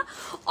যাচ্ছেন, তাই না?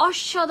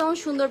 অসাধারণ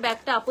সুন্দর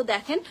ব্যাগটা আপু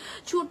দেখেন,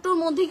 ছোট্টর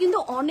মধ্যে কিন্তু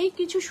অনেক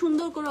কিছু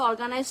সুন্দর করে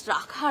অর্গানাইজ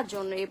রাখার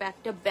জন্য এই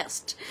ব্যাগটা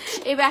বেস্ট,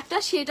 এই ব্যাগটা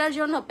সেটার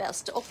জন্য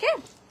বেস্ট। ওকে,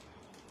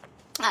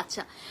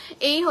 আচ্ছা,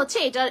 এই হচ্ছে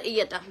এটার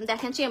ইয়েটা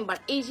দেখেন চেম্বার,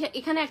 এই যে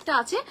এখানে একটা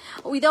আছে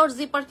উইদাউট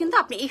জিপার, কিন্তু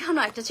আপনি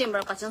এখানেও একটা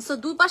চেম্বার পাচ্ছেন। সো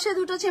দুই পাশে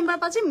দুটো চেম্বার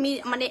পাচ্ছেন,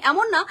 মানে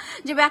এমন না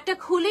যে ব্যাগটা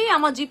খুলেই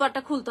আমার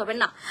জিপারটা খুলতে হবে,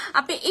 না,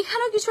 আপনি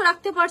এখানেও কিছু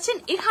রাখতে পারছেন,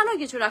 এখানেও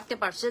কিছু রাখতে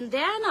পারছেন,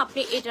 দেন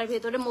আপনি এটার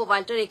ভেতরে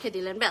মোবাইলটা রেখে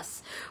দিলেন, ব্যাস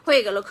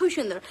হয়ে গেল, খুব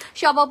সুন্দর।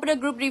 সব আপনার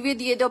গ্রুপ রিভিউ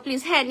দিয়ে দাও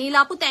প্লিজ। হ্যাঁ, নীল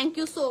আপু থ্যাংক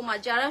ইউ সো মাচ,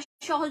 যারা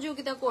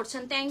সহযোগিতা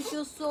করছেন thank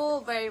you so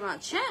very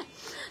much. হ্যাঁ,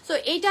 তো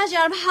এইটা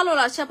যার ভালো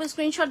লাগছে আপনি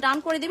স্ক্রিনশট ডাউন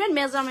করে দিবেন।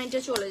 মেজারমেন্টে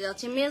চলে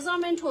যাচ্ছে,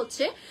 মেজারমেন্ট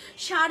হচ্ছে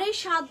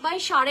 7.5 বাই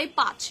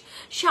 5.5,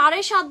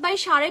 7.5 বাই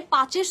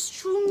 5.5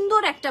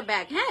 সুন্দর একটা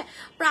ব্যাগ। হ্যাঁ,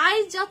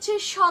 প্রাইস যাচ্ছে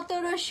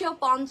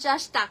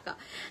 1750 টাকা,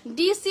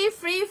 DC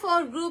free for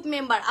group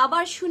member.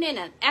 আবার শুনে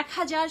নেন,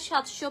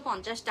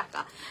 1750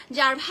 টাকা।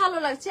 যার ভালো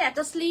লাগছে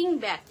একটা স্লিং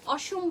ব্যাগ,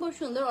 অসম্ভব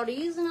সুন্দর,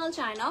 অরিজিনাল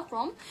চায়না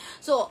ফ্রম।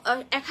 সো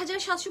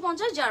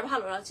 1750, যার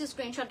ভালো লাগছে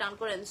স্ক্রিনশট ডাউন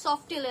করেন।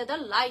 সফটি লেদার,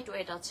 লাইট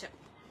ওয়েট আছে,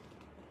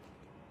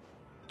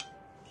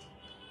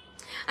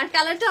 আর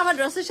কালারটা আমার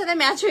ড্রেসের সাথে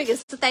ম্যাচ হয়ে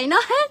গেছে, তাই না?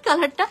 হ্যাঁ,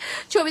 কালারটা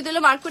ছবি তুলে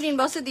মার্ক করে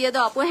ইনবক্সে দিয়ে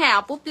দাও আপু। হ্যাঁ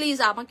আপু প্লিজ,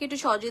 আমাকে একটু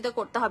সহযোগিতা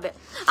করতে হবে।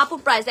 আপু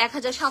প্রাইস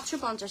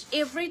 1750,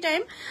 এভরি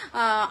টাইম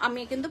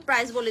আমি কিন্তু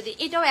প্রাইস বলে দিই,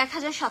 এটাও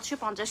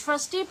 1750,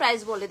 ফার্স্টেই প্রাইস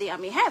বলে দিই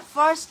আমি। হ্যাঁ,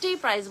 ফার্স্টেই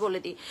প্রাইস বলে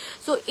দিই।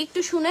 সো একটু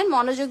শুনেন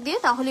মনোযোগ দিয়ে,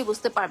 তাহলেই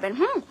বুঝতে পারবেন।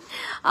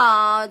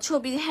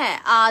 ছবি, হ্যাঁ,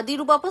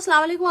 দিরু আপু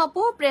আসসালামু আলাইকুম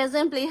আপু,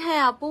 প্রেজেন্ট প্লিজ।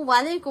 হ্যাঁ আপু,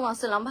 ওয়ালাইকুম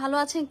আসসালাম, ভালো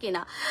আছেন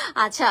কিনা?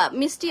 আচ্ছা,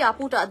 মিষ্টি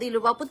আপুটা দিলু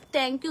আপু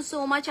থ্যাংক ইউ সো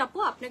মাচ আপু,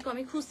 আপনাকে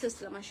আমি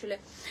খুঁজতেছিলাম আসলে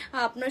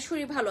আপনার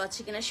শরীর ভালো আছে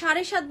কিনা।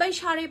 7.5 বাই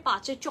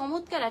 5.5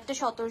 চমৎকার একটা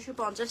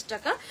 1750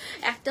 টাকা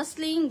একটা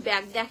স্লিং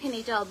ব্যাগ। দেখেন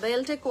এটা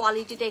বেল্টের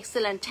কোয়ালিটিটা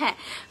এক্সেলেন্ট। হ্যাঁ,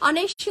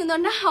 অনেক সুন্দর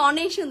না?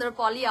 অনেক সুন্দর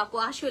পলি আপু,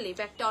 আসলে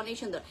ব্যাগটা অনেক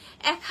সুন্দর।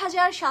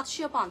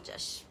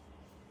 1750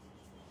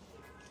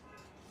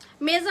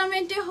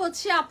 মেজারমেন্টে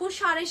হচ্ছে আপু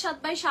 7.5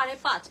 বাই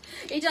 5.5।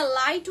 এটা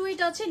লাইট ওয়েট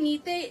আছে,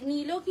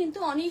 নিলেও কিন্তু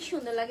অনেক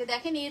সুন্দর লাগে।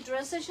 দেখেন এই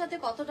ড্রেসের সাথে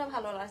কতটা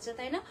ভালো লাগছে,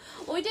 তাই না?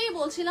 ওইটাই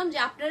বলছিলাম যে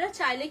আপনারা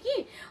চাইলে কি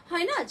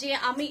হয় না যে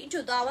আমি একটু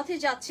দাওয়াতে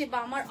যাচ্ছি বা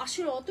আমার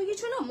আসলে অত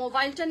কিছু না,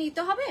 মোবাইলটা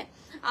নিতে হবে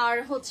আর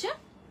হচ্ছে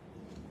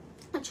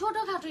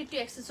ছোটখাটো একটু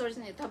অ্যাক্সেসরিজ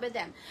নিতে হবে,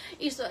 দেন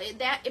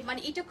মানে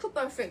এটা খুব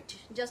পারফেক্ট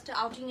জাস্ট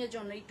আউটিং এর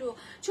জন্য। একটু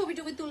ছবি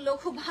টবি তুললেও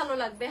খুব ভালো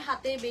লাগবে,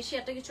 হাতে বেশি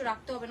একটা কিছু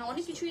রাখতে হবে না,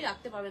 অনেক কিছুই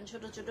রাখতে পারবেন,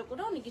 ছোট ছোট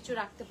করে অনেক কিছু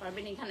রাখতে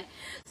পারবেন এখানে।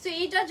 তো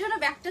এইটার জন্য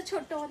ব্যাগটা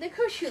ছোট্ট মধ্যে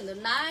খুব সুন্দর,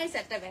 নাইস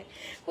একটা ব্যাগ,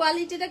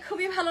 কোয়ালিটিটা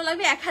খুবই ভালো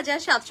লাগবে।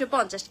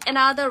 1750।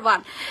 অ্যানাদার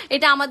ওয়ান,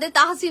 এটা আমাদের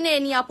তাহসিনে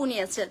এনি আপু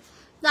নিয়েছেন।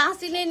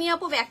 তাহসিনে নিয়ে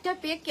আপু ব্যাগটা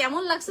পেয়ে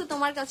কেমন লাগছে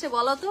তোমার কাছে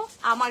বলো তো?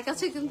 আমার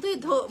কাছে কিন্তু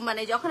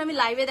মানে যখন আমি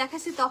লাইভে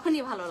দেখাচ্ছি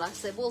তখনই ভালো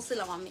লাগছে,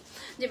 বলছিলাম আমি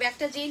যে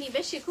ব্যাগটা যে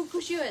নিবে সে খুব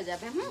খুশি হয়ে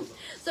যাবে।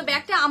 তো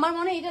ব্যাগটা আমার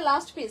মনে হয় এটা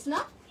লাস্ট পিস না,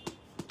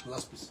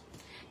 লাস্ট পিস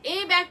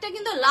এই ব্যাগটা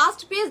কিন্তু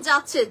লাস্ট পেজ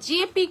যাচ্ছে, যে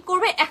পিক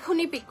করবে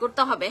এখনই পিক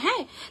করতে হবে।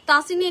 হ্যাঁ,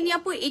 তাসিনী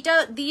আপু এটা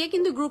দিয়ে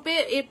কিন্তু গ্রুপে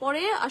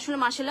এরপরে আসলে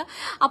মাশাআল্লাহ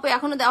আপু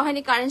এখনো দেওয়া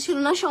হয়নি, কারেন্ট ছিল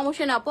না,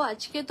 সমস্যা না আপু।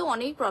 আজকে তো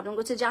অনেক প্রবলেম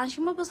করছে।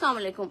 জাহানসীম আপু আসসালামু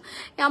আলাইকুম,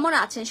 কেমন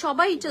আছেন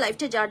সবাই? একটু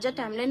লাইভটা যার যার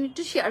টাইমলাইন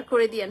একটু শেয়ার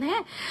করে দিয়েন।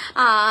 হ্যাঁ,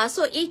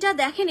 সো এইটা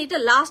দেখেন, এটা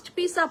লাস্ট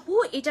পিস আপু,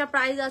 এটা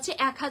প্রাইস আছে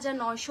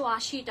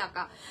 1980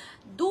 টাকা।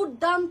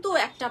 দুর্দান্ত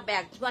একটা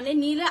ব্যাগ, মানে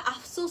নিলে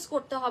আফসোস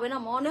করতে হবে না,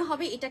 মনে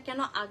হবে এটা কেন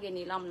আগে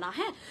নিলাম না।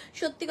 হ্যাঁ,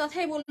 সত্যি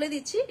কথাই বলে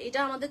দিচ্ছি, এটা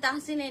আমাদের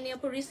তাহসিন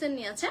এনিয়াপুর রিসেন্ট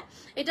নিয়েছে।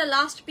 এটা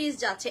লাস্ট পিস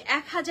যাচ্ছে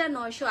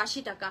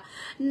 1980 টাকা।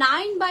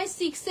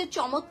 9x6 এর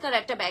চমৎকার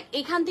একটা ব্যাগ।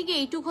 এখান থেকে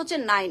এইটুক হচ্ছে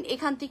 9,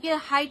 এখান থেকে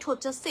হাইট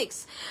হচ্ছে 6,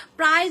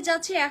 প্রাইস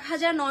যাচ্ছে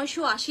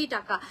 1980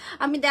 টাকা।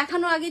 আমি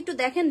দেখানোর আগে একটু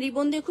দেখেন,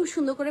 রিবন দিয়ে খুব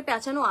সুন্দর করে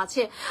পেঁচানো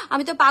আছে।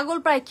 আমি তো পাগল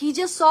প্রায়, কি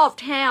যে সফট।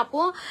 হ্যাঁ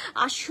আপু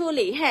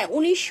আসলে, হ্যাঁ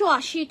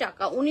 1980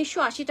 টাকা,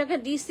 1980 টাকা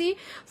ডিসি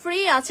ফ্রি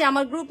আছে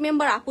আমার গ্রুপ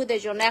মেম্বার আপুদের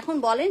জন্য। এখন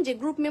বলেন যে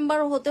গ্রুপ মেম্বার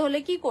হতে হলে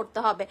কি করতে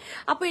হবে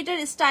আপু? এটার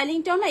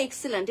স্টাইলিংটাও না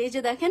এক্সিলেন্ট। এই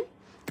যে দেখেন,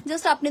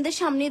 জাস্ট আপনাদের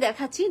সামনেই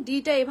দেখাচ্ছি,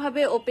 ডিটা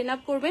এভাবে ওপেন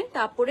আপ করবেন,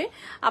 তারপরে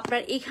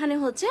আপনার এখানে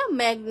হচ্ছে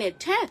ম্যাগনেট।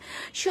 হ্যাঁ,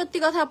 সত্যি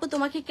কথা আপু,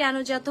 তোমাকে কেন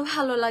যে এত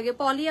ভালো লাগে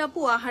পলি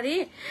আপু, আহারে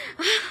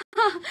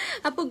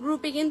আপু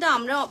গ্রুপে কিন্তু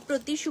আমরা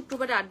প্রতি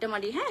শুক্রবার আড্ডা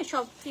মারি। হ্যাঁ,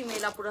 সব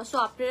ফিমেল আপুরা। সো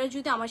আপনারা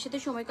যদি আমার সাথে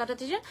সময়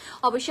কাটাতে চান,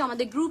 অবশ্যই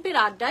আমাদের গ্রুপের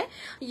আড্ডায়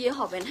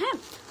হবেন। হ্যাঁ,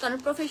 কারণ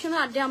প্রফেশনাল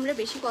আড্ডায় আমরা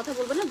বেশি কথা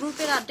বলবো না,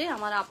 গ্রুপের আড্ডায়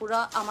আমার আপুরা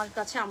আমার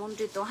কাছে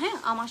আমন্ত্রিত। হ্যাঁ,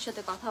 আমার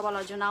সাথে কথা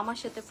বলার জন্য, আমার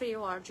সাথে ফ্রি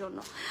হওয়ার জন্য,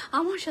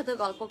 আমার সাথে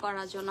গল্প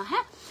করার জন্য।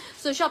 হ্যাঁ,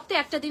 সো সপ্তাহে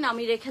একটা দিন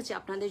আমি রেখেছি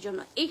আপনাদের জন্য।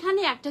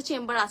 এখানে একটা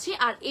চেম্বার আছে,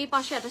 আর এই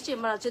পাশে একটা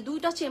চেম্বার আছে,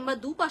 দুইটা চেম্বার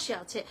দুপাশে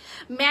আছে।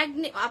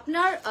 ম্যাগনেট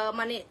আপনার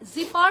মানে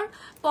জিপার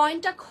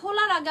পয়েন্টটা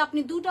খোলার আগে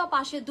আপনি দুটো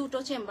পাশে দুটো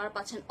চেম্বার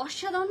পাচ্ছেন।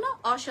 অসাধারণ না?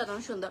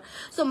 অসাধারণ সুন্দর।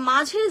 সো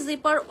মাঝের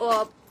জিপার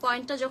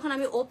পয়েন্টটা যখন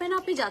আমি ওপেন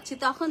আপে যাচ্ছি,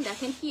 তখন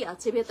দেখেন কি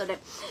আছে ভেতরে।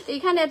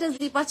 এখানে একটা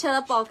জিপার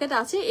ছাড়া পকেট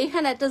আছে,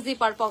 এখানে একটা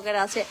জিপার পকেট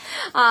আছে।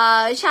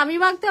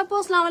 শামীম আক্তার আপু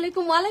আসসালামু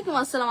আলাইকুম। ওয়ালাইকুম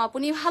আসসালাম।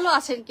 আপনি ভালো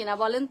আছেন কিনা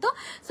বলেন তো?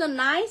 So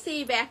nice.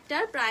 এই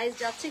ব্যাগটার প্রাইস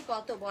যাচ্ছে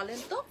কত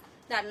বলেন তো?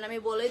 দাঁড়ান আমি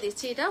বলে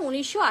দিচ্ছি, এটা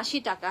 1980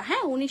 টাকা।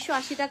 হ্যাঁ,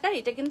 1980 টাকার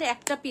এটা কিন্তু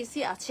একটা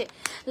পিসই আছে,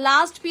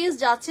 লাস্ট পিস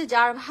যাচ্ছে।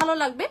 যার ভালো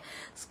লাগবে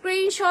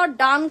স্ক্রিনশট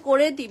ডান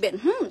করে দিবেন।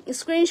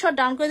 স্ক্রিনশট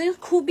ডান করে দিবেন।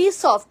 খুবই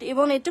সফট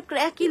এবং একটু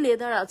ক্র্যাকি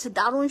লেদার আছে,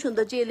 দারুণ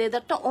সুন্দর। যে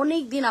লেদারটা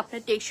অনেক দিন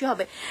আপনার টেকসই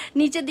হবে।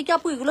 নিচের দিকে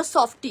আপু এগুলো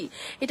সফটই,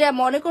 এটা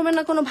মনে করবেন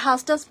না কোনো ভাঁজ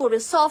টাজ পড়বে।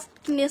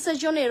 সফটনেসের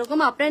জন্য এরকম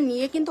আপনার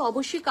নিয়ে কিন্তু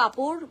অবশ্যই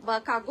কাপড় বা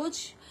কাগজ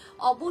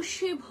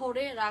অবশ্যই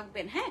ভরে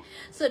রাখবেন। হ্যাঁ,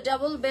 সো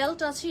ডাবল বেল্ট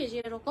আছে যে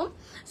এরকম।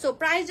 সো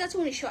প্রাইস আছে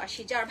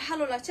 1980। যার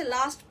ভালো লাগছে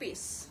লাস্ট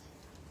পিস।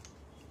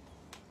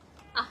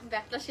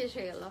 ব্যাগটা শেষ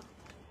হয়ে গেল।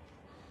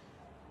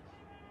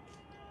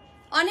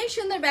 অনেক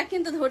সুন্দর ব্যাগ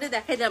কিন্তু ধরে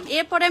দেখাই যাবে।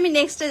 এরপরে আমি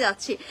নেক্সটে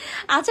যাচ্ছি।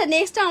 আচ্ছা,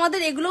 নেক্সট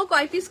আমাদের এগুলো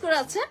কয় পিস করে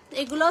আছে,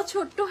 এগুলো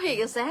ছোট্ট হয়ে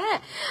গেছে। হ্যাঁ,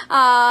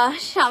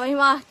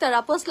 শামীমা আক্তার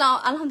আপু আসসালাম,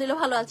 আলহামদুলিল্লাহ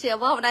ভালো আছি।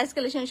 আপু নাইস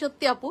কালেকশন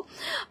সত্যি আপু।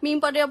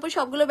 মিমপাটি আপু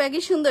সবগুলো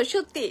ব্যাগই সুন্দর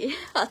সত্যি।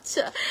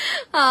 আচ্ছা,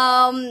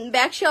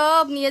 ব্যাগ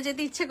সব নিয়ে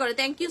যেতে ইচ্ছে করে।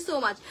 Thank you so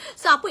much.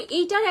 So আপু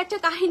এইটার একটা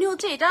কাহিনী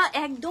হচ্ছে, এটা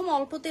একদম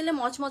অল্প তেলে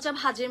মচমচা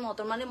ভাজের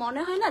মতন, মানে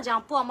মনে হয় না যে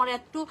আপু আমার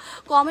একটু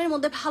কমের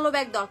মধ্যে ভালো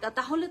ব্যাগ দরকার,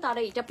 তাহলে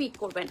তারা এটা পিক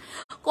করবেন।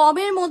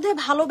 কমের মধ্যে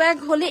ভালো ব্যাগ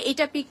হলে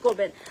এটা পিক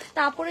করবেন।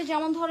 তারপরে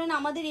যেমন ধরেন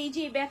আমাদের এই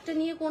যে ব্যাগটা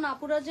নিয়ে কোন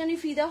আপুরা জানি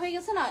ফিদা হয়ে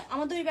গেছে না,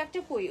 আমাদের ওই ব্যাগটা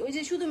কই, ওই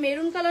যে শুধু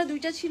মেরুন কালার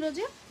দুইটা ছিল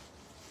যে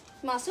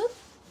মাসুদ,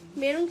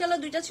 মেরুন কালার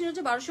দুইটা ছিল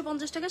যে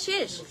 1250 টাকা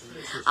শেষ।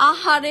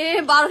 আহারে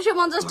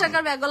 1250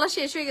 টাকার ব্যাগগুলা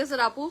শেষ হয়ে গেছে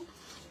আপু।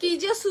 কি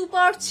যে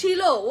সুপার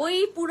ছিল, ওই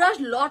পুরা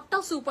লটটা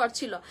সুপার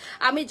ছিল।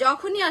 আমি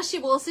যখনই আসি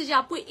বলছি যে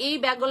আপু এই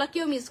ব্যাগগুলা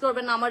কেউ মিস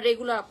করবে না, আমার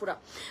রেগুলার আপুরা।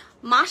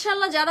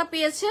 মাশাআল্লাহ যারা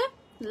পেয়েছে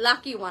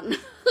লাকি ওয়ান,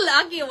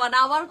 লাকি ওয়ান।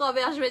 আবার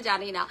কবে আসবে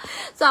জানি না।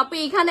 তো আপু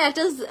এখানে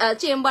একটা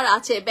চেম্বার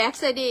আছে, ব্যাক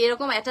সাইডে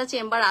এরকম একটা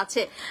চেম্বার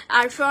আছে,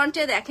 আর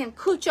ফ্রন্টে দেখেন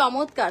খুব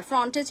চমৎকার।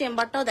 ফ্রন্টের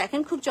চেম্বারটাও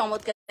দেখেন খুব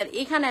চমৎকার।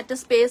 এখানে একটা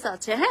স্পেস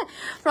আছে। হ্যাঁ,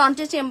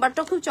 ফ্রন্টের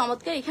চেম্বারটা খুব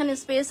চমৎকার, এখানে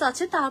স্পেস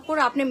আছে। তারপর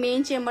আপনি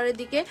মেইন চেম্বারের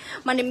দিকে,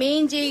 মানে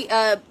মেইন যে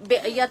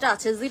ইয়াটা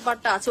আছে,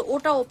 জিপারটা আছে,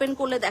 ওটা ওপেন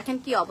করলে দেখেন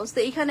কি অবস্থা।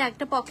 এখানে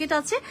একটা পকেট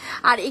আছে,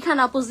 আর এখানে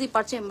আপু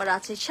জিপার চেম্বার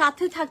আছে,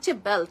 সাথে থাকছে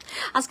বেল্ট।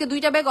 আজকে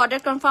দুইটা ব্যাগ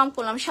অর্ডার কনফার্ম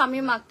করলাম।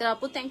 শামীম আক্তার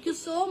আপু thank you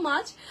so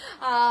much.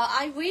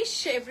 I wish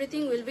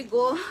everything will be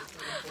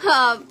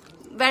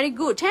very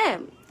good. হ্যাঁ,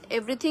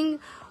 everything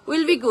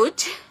will be good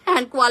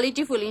and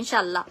qualityful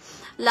inshallah.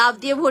 লাভ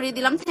দিয়ে ভরিয়ে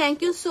দিলাম। থ্যাংক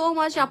ইউ সো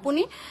মাচ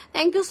আপনি,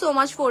 thank you so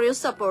much for your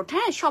support.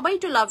 হ্যাঁ, সবাই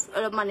একটু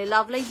মানে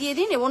লাভ লাইক দিয়ে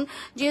দিন। এবং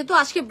যেহেতু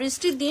আজকে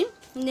বৃষ্টির দিন,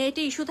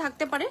 নেটে ইস্যু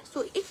থাকতে পারে, সো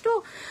একটু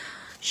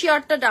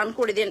শেয়ারটা ডান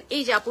করে দিন।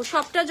 এই যে আপু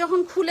সবটা যখন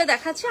খুলে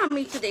দেখাচ্ছি, আমি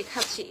একটু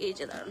দেখাচ্ছি। এই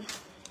যে দাঁড়ান,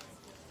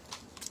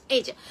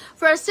 এই যে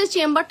ফার্স্টে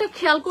চেম্বারটা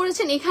খেয়াল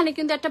করেছেন, এখানে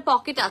কিন্তু একটা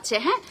পকেট আছে।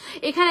 হ্যাঁ,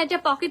 এখানে একটা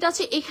পকেট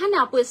আছে, এখানে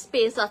আপু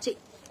স্পেস আছে।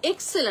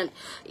 এক্সেলেন্ট,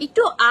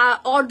 একটু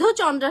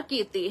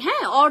অর্ধচন্দ্রাকৃতি,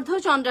 হ্যাঁ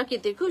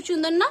অর্ধচন্দ্রাকৃতি, খুব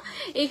সুন্দর না?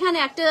 এখানে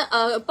একটা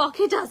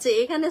পকেট আছে,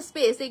 এখানে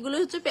স্পেস, এগুলো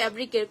হচ্ছে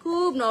ফ্যাব্রিকের,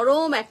 খুব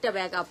নরম একটা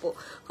ব্যাগ আপু,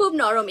 খুব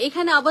নরম।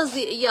 এখানে আবার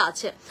ইয়ে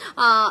আছে,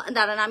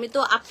 দাঁড়ান আমি তো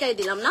আটকাই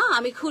দিলাম না,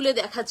 আমি খুলে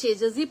দেখাচ্ছি। এই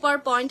যে জিপার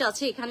পয়েন্ট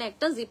আছে, এখানে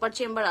একটা জিপার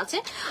চেম্বার আছে,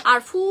 আর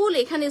ফুল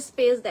এখানে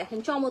স্পেস দেখেন,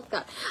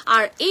 চমৎকার।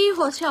 আর এই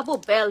হচ্ছে আপু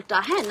বেল্টটা,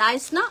 হ্যাঁ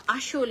নাইস না?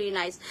 আসলে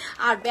নাইস।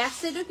 আর ব্যাক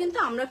সাইডেও কিন্তু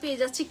আমরা পেয়ে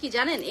যাচ্ছি কি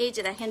জানেন, এই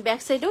যে দেখেন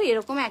ব্যাক সাইডেও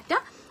এরকম একটা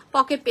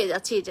পকেট পেয়ে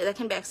যাচ্ছি। এই যে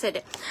দেখেন ব্যাক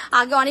সাইডে,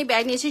 আগে অনেক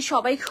ব্যাগ নিয়েছি,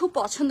 সবাই খুব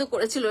পছন্দ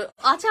করেছিল।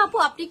 আচ্ছা আপু,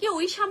 আপনি কি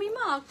ওই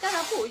শামিমা আক্তার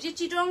আপু, ওই যে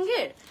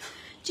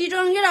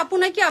চিটরঙ্গের আপু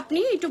নাকি আপনি?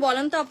 একটু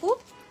বলেন তো আপু,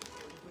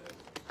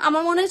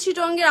 আমার মনে হয়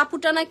চিটরঙ্গের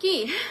আপুটা নাকি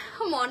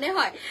মনে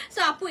হয়। তো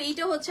আপু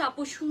এইটা হচ্ছে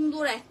আপু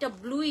সুন্দর একটা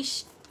ব্লুইশ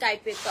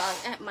টাইপের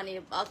মানে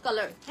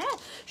কালার, হ্যাঁ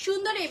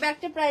সুন্দর। এই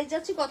ব্যাগটার প্রাইস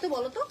যাচ্ছে কত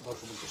বলো তো?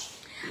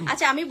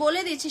 আচ্ছা আমি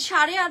বলে দিচ্ছি,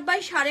 8.5 বাই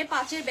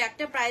 5.5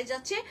 ব্যাগটা প্রাইস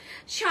যাচ্ছে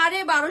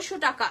 1250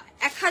 টাকা,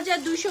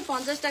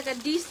 1250 টাকা।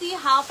 ডিসি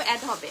হাফ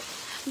অ্যাড হবে,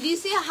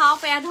 ডিসি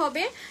হাফ অ্যাড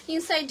হবে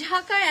ইনসাইড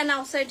ঢাকা অ্যান্ড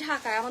আউটসাইড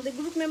ঢাকায়। আমাদের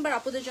গ্রুপ মেম্বার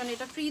আপুদের জন্য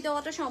এটা ফ্রি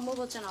দেওয়াটা সম্ভব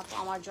হচ্ছে না আপু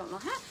আমার জন্য,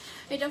 হ্যাঁ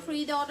এটা ফ্রি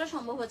দেওয়াটা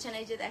সম্ভব হচ্ছে না।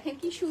 এই যে দেখেন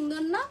কি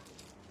সুন্দর না?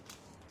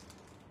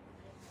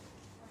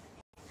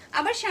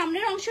 আবার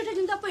সামনের অংশটা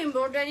কিন্তু আপু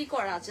এমব্রয়ডারি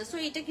করা আছে, সো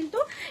এটা কিন্তু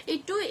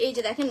একটু এই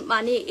যে দেখেন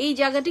মানে এই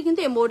জায়গাটা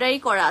কিন্তু এমব্রয়ডারি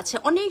করা আছে,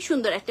 অনেক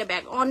সুন্দর একটা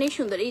ব্যাগ, অনেক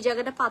সুন্দর। এই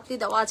জায়গাটা পাতলি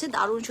দেওয়া আছে,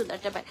 দারুণ সুন্দর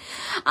একটা ব্যাগ।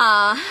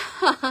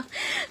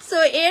 সো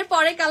এর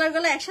পরে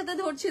কালারগুলো একসাথে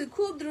ধরছি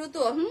খুব দ্রুত।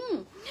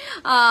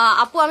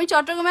 আপু আমি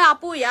চট্টগ্রামে।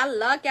 আপু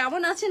আল্লাহ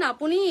কেমন আছেন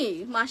আপনি?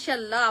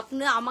 মাশাআল্লাহ,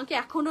 আপনি আমাকে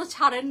এখনো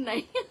ছাড়েন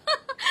নাই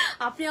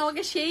আপনি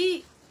আমাকে সেই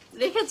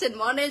রেখেছেন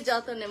মনের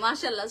যতনে,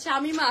 মাশাআল্লাহ।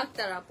 শামিমা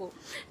আক্তার আপু,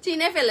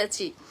 চিনে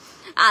ফেলেছি।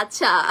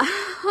 আচ্ছা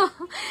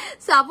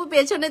আপু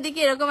পেছনের দিকে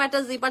এরকম একটা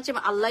জিপার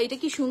চেম্বার, আল্লাহ এটা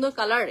কি সুন্দর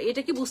কালার,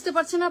 এটা কি বুঝতে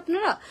পারছেন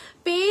আপনারা?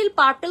 পেল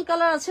পার্পল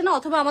কালার আছে না,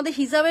 অথবা আমাদের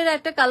হিজাবের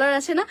একটা কালার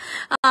আছে না,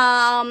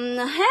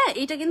 হ্যাঁ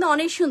এটা কিন্তু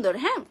অনেক সুন্দর।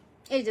 হ্যাঁ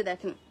এই যে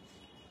দেখেন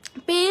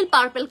পেল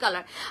পার্পল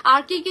কালার।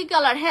 আর কি কি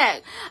কালার, হ্যাঁ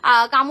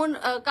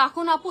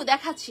কাকুন আপু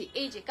দেখাচ্ছি,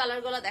 এই যে কালার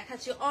গুলা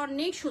দেখাচ্ছি,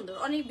 অনেক সুন্দর,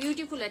 অনেক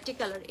বিউটিফুল একটা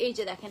কালার। এই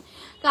যে দেখেন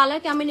কালার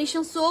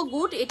কম্বিনেশন সো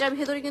গুড। এটার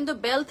ভেতরে কিন্তু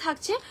বেল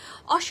থাকছে,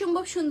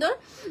 অসম্ভব সুন্দর।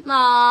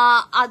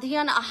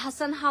 আধিয়ান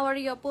হাসান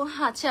হাওয়ারি আপু,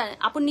 আচ্ছা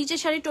আপু নিচের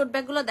শাড়ি টোট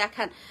ব্যাগ গুলো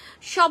দেখান।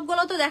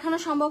 সবগুলো তো দেখানো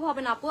সম্ভব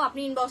হবে না আপু, আপনি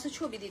ইনবক্সে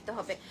ছবি দিতে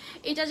হবে।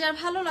 এটা যার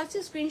ভালো লাগছে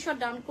স্ক্রিনশট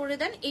ডাউন করে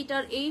দেন।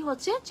 এটার এই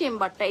হচ্ছে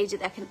চেম্বারটা, এই যে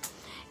দেখেন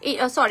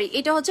সরি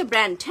এটা হচ্ছে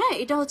ব্র্যান্ড, হ্যাঁ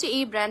এটা হচ্ছে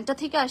এই ব্র্যান্ডটা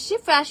থেকে আসছে,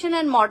 ফ্যাশন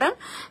অ্যান্ড মডার্ন।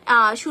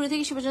 শুরু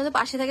থেকে সে পর্যন্ত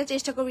পাশে থাকার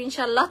চেষ্টা করবো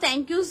ইনশাল্লাহ।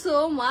 Thank you so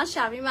much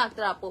Shamima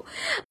Akter আপু।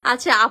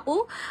 আচ্ছা আপু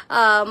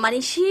মানে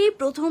সেই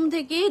প্রথম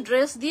থেকে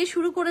ড্রেস দিয়ে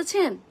শুরু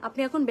করেছেন, আপনি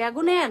এখন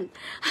ব্যাগও নেন?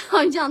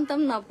 আমি জানতাম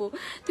না আপু।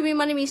 তুমি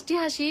মানে মিষ্টি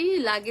হাসি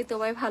লাগে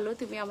তোমায় ভালো,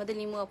 তুমি আমাদের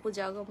লিমু আপু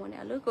জাগো মনে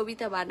আলো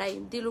কবিতা বানাই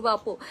দিলুবা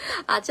আপু।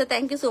 আচ্ছা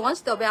থ্যাংক ইউ সো মাচ।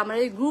 তবে আমরা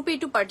এই গ্রুপে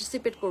একটু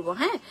পার্টিসিপেট করবো,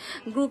 হ্যাঁ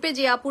গ্রুপে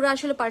যে আপুরা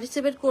আসলে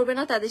পার্টিসিপেট করবে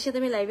না তাদের সাথে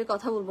আমি লাইভে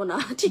কথা বলবো না,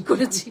 ঠিক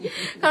করেছি,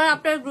 কারণ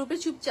আপনার গ্রুপে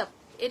চুপচাপ,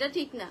 এটা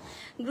ঠিক না।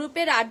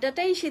 গ্রুপের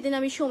আড্ডাটাই সেদিন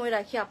আমি সময়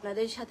রাখি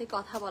আপনাদের সাথে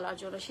কথা বলার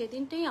জন্য,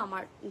 সেদিনটাই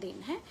আমার দিন।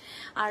 হ্যাঁ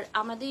আর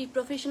আমাদের এই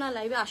প্রফেশনাল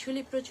লাইভে আসলে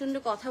প্রচন্ড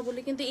কথা বলে,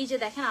 কিন্তু এই যে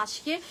দেখেন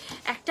আজকে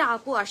একটা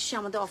আপু আসছে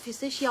আমাদের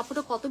অফিসে, সে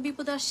আপুটা কত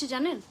বিপদে আসছে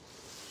জানেন?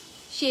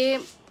 সে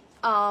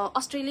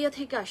অস্ট্রেলিয়া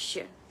থেকে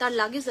আসছে, তার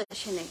লাগেজ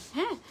আসে নেই,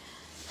 হ্যাঁ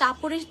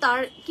তারপরে তার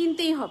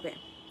কিনতেই হবে,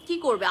 কি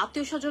করবে,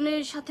 আত্মীয়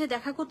স্বজনের সাথে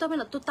দেখা করতে হবে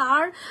না তো,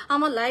 তার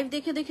আমার লাইভ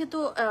দেখে দেখে তো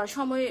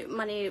সময়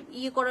মানে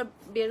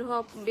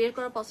বের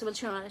করা পসিবল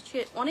ছিল না, সে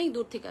অনেক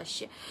দূর থেকে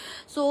আসছে।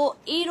 সো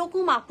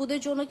এইরকম আপুদের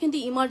জন্য কিন্তু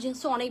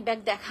ইমার্জেন্সি অনেক ব্যাগ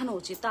দেখানো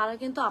উচিত, তারা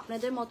কিন্তু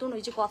আপনাদের মতন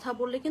ওই যে কথা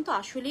বললে কিন্তু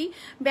আসলেই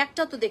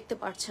ব্যাগটা তো দেখতে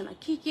পারছে না,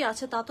 কি কি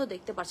আছে তা তো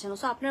দেখতে পারছে না।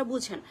 সো আপনারা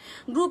বুঝেন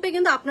গ্রুপে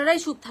কিন্তু আপনারাই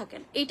চুপ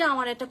থাকেন, এটা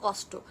আমার একটা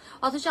কষ্ট।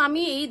 অথচ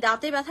আমি এই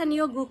দাঁতে ব্যথা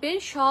নিয়েও গ্রুপে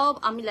সব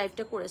আমি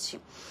লাইভটা করেছি,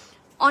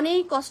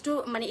 অনেক কষ্ট,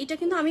 মানে এটা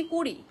কিন্তু আমি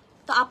করি।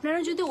 তো আপনারা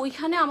যদি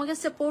ওইখানে আমাকে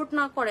সাপোর্ট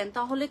না করেন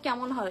তাহলে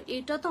কেমন হয়?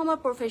 এটা তো আমার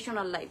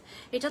প্রফেশনাল লাইফ,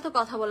 এটা তো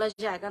কথা বলার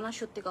জায়গা না,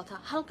 সত্যি কথা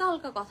হালকা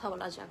হালকা কথা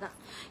বলার জায়গা।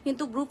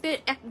 কিন্তু গ্রুপে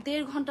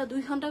 1-1.5 ঘন্টা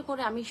 2 ঘন্টা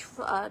করে আমি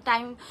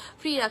টাইম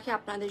ফ্রি রাখি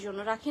আপনাদের জন্য,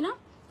 রাখি না?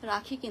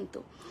 রাখি কিন্তু।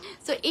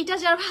 তো এটা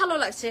যার ভালো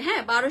লাগছে,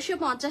 হ্যাঁ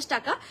 1250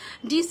 টাকা,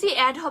 ডিসি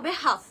অ্যাড হবে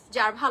হাফ।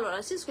 যার ভালো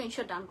লাগছে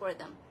স্ক্রিনশট ডাউন করে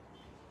দেন,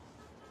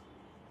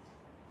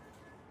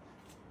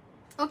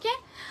 ওকে।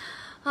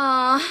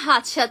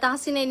 আচ্ছা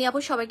তাহসিন এনি আপু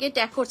সবাইকে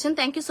ট্যাগ করছেন,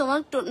 thank you so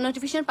much.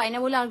 Notification পাই না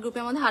বলে আর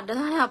গ্রুপের মধ্যে আড্ডা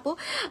ধরে আপু,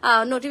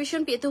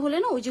 নোটিফিকেশন পেতে হলে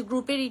না ওই যে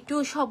গ্রুপের একটু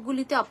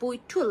সবগুলিতে আপু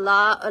একটু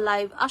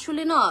লাইভ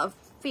আসলে না,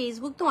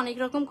 ফেসবুক তো অনেক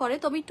রকম করে,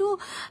 তবে একটু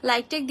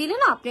লাইক ট্যাগ দিলে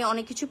না আপনি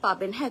অনেক কিছু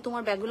পাবেন। হ্যাঁ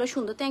তোমার ব্যাগগুলো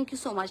সুন্দর, থ্যাংক ইউ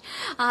সো মাচ।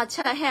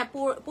 আচ্ছা হ্যাঁ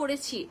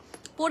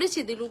পড়েছি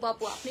দিলু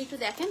বাপু, আপনি একটু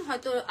দেখেন,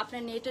 হয়তো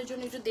আপনার নেটের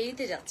জন্য একটু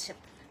দেরিতে যাচ্ছে।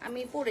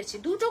 আমি পড়েছি,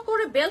 2টো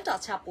করে বেল্ট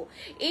আছে আপু,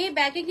 এই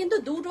ব্যাগে কিন্তু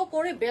 2টো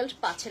করে বেল্ট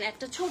পাচ্ছেন,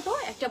 একটা ছোট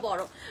একটা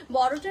বড়।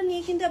 বড়টা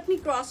নিয়ে কিন্তু আপনি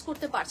ক্রস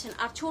করতে পারছেন,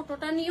 আর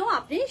ছোটটা নিয়েও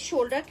আপনি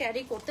শোল্ডার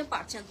ক্যারি করতে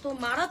পারছেন। তো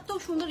মারাত্মক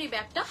সুন্দর এই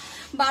ব্যাগটা,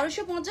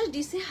 1250,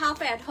 ডিসি হাফ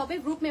অ্যাড হবে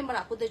গ্রুপ মেম্বার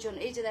আপুদের জন্য।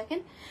 এই যে দেখেন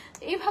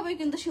এইভাবে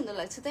কিন্তু সুন্দর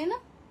লাগছে, তাই না?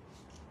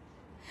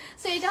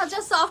 সো এটা হচ্ছে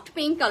সফট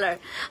পিঙ্ক কালার।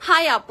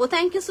 হাই আপু,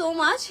 থ্যাংক ইউ সো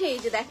মাচ। এই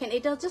যে দেখেন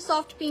এটা হচ্ছে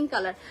সফট পিঙ্ক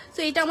কালার। সো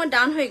এটা আমার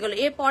ডান হয়ে গেল।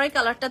 এর পরে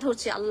কালারটা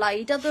ধরছি, আল্লাহ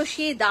এটা তো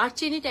সেই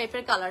দারচিনি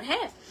টাইপের কালার।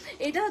 হ্যাঁ,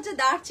 এটা হচ্ছে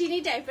দারচিনি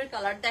টাইপের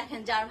কালার। দেখেন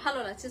যার ভালো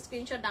লাগছে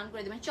স্ক্রিনশট ডান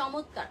করে দেবেন।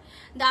 চমৎকার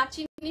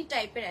দারচিনি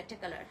টাইপের একটা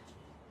কালার।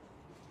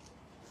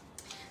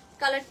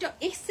 কালারটা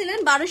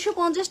এক্সেলেন্ট।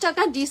 1250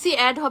 টাকা ডিসি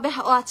অ্যাড হবে।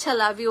 ও আচ্ছা,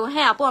 লাভ ইউ।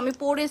 হ্যাঁ আপু আমি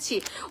পড়েছি,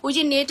 ওই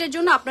যে নেটের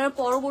জন্য আপনারা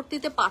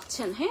পরবর্তীতে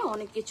পাচ্ছেন। হ্যাঁ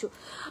অনেক কিছু,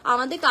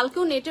 আমাদের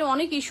কালকেও নেটের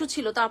অনেক ইস্যু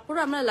ছিল, তারপর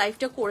আমরা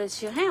লাইভটা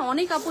করেছি। হ্যাঁ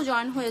অনেক আপু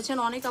জয়েন হয়েছেন,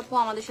 অনেক আপু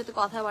আমাদের সাথে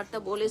কথাবার্তা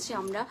বলেছি।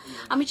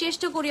 আমি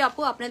চেষ্টা করি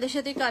আপু আপনাদের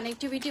সাথে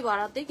কানেক্টিভিটি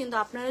বাড়াতে, কিন্তু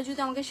আপনারা যদি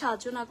আমাকে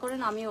সাহায্য না করেন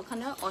আমি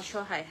ওখানে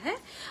অসহায়। হ্যাঁ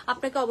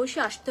আপনাকে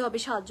অবশ্যই আসতে হবে,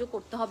 সাহায্য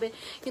করতে হবে,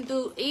 কিন্তু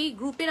এই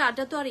গ্রুপের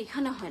আড্ডা তো আর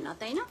এখানে হয় না,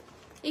 তাই না?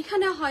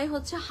 এখানে হয়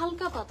হচ্ছে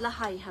হালকা পাতলা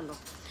হাই হ্যালো।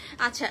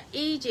 আচ্ছা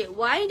এই যে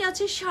ওয়াইড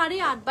আছে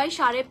 8.5 বাই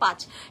 5.5,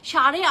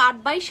 8.5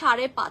 বাই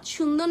 5.5,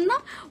 সুন্দর না?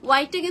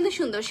 ওয়াইডটা কিন্তু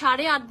সুন্দর,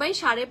 8.5 বাই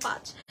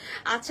 5.5।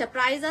 আচ্ছা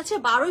প্রাইস আছে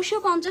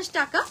 1250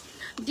 টাকা,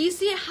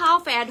 ডিসি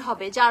হাফ অ্যাড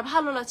হবে। যার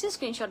ভালো লাগছে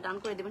স্ক্রিনশট ডান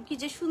করে দেবেন। কি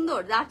যে সুন্দর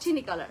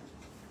দারচিনি কালার।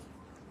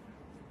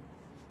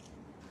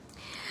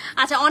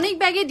 আচ্ছা অনেক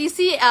ব্যাগে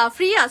ডিসি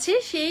ফ্রি আছে,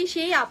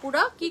 সেই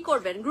আপুরা কি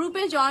করবেন,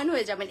 গ্রুপে জয়েন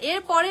হয়ে যাবেন।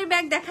 এর পরের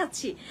ব্যাগ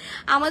দেখাচ্ছি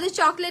আমাদের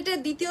চকলেটের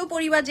দ্বিতীয়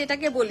পরিবার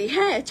যেটাকে বলি।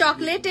 হ্যাঁ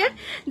চকলেটের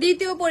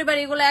দ্বিতীয় পরিবার,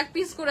 এগুলো এক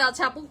পিস করে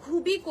আছে আপু,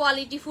 খুবই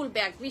কোয়ালিটিফুল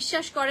ব্যাগ।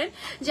 বিশ্বাস করেন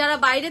যারা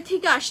বাইরে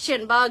থেকে আসছেন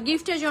বা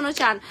গিফটের জন্য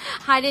চান,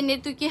 হাইরে নেট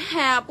তুই কি,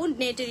 হ্যাঁ আপু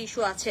নেটের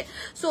ইস্যু আছে।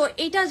 সো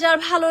এটা যার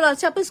ভালো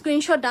লাগছে আপু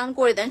স্ক্রিনশট ডান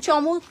করে দেন।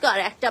 চমৎকার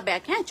একটা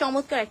ব্যাগ, হ্যাঁ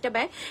চমৎকার একটা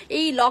ব্যাগ।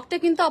 এই লকটা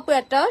কিন্তু আপু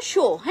একটা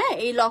শো, হ্যাঁ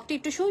এই লকটা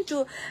একটু শো, একটু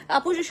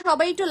আপু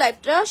সবাই একটু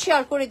লাইভটা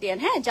শেয়ার করে দিয়েন।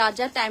 হ্যাঁ যার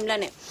যার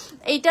টাইমলাইনে।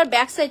 এইটার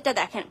ব্যাক সাইডটা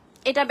দেখেন,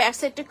 এটা ব্যাক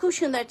সাইডটা খুব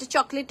সুন্দর, একটা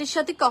চকলেটের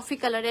সাথে কফি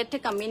কালারের একটা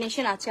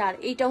কম্বিনেশন আছে। আর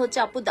এইটা হচ্ছে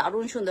আপু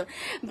দারুণ সুন্দর।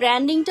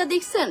 ব্র্যান্ডিংটা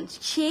দেখছেন,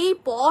 সেই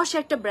পশ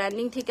একটা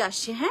ব্র্যান্ডিং থেকে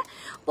আসছে। হ্যাঁ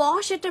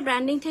পশ একটা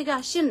ব্র্যান্ডিং থেকে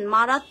আসছে,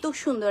 মারাত্মক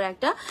সুন্দর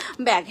একটা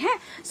ব্যাগ। হ্যাঁ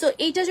সো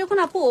এইটা যখন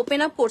আপু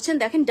ওপেন আপ করছেন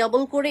দেখেন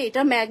ডাবল করে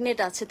এটা ম্যাগনেট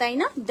আছে, তাই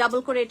না? ডাবল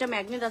করে এটা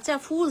ম্যাগনেট আছে,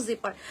 আর ফুল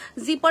জিপার।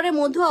 জিপারের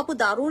মধ্যেও আপু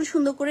দারুণ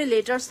সুন্দর করে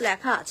লেটার্স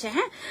লেখা আছে।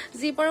 হ্যাঁ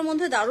জিপারের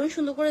মধ্যে দারুণ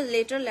সুন্দর করে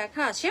লেটার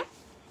লেখা আছে।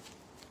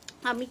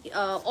 আমি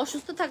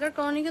অসুস্থ থাকার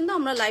কারণে কিন্তু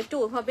আমরা লাইভটা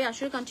ওইভাবে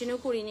আসলে কন্টিনিউ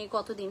করিনি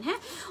কতদিন। হ্যাঁ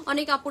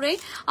অনেক আপুরাই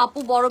আপু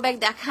বড় ব্যাগ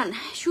দেখান।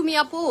 সুমি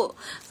আপু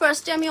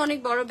ফার্স্টে আমি অনেক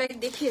বড় ব্যাগ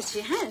দেখিয়েছি।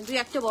 হ্যাঁ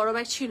 2-1টা বড়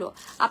ব্যাগ ছিল,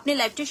 আপনি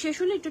লাইভটা শেষ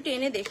হলে একটু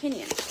টেনে দেখে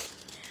নিন।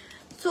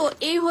 সো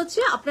এই হচ্ছে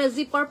আপনার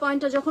জিপার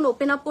পয়েন্টটা যখন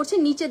ওপেন আপ করছে,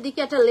 নিচের দিকে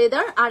একটা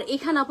লেদার, আর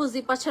এখানে আপু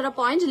জিপার ছাড়া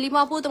পয়েন্ট। লিমা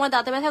আপু তোমার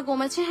দাঁতে ব্যথা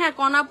কমেছে? হ্যাঁ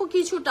কনা আপু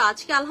কিছুটা,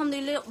 আজকে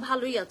আলহামদুলিল্লাহ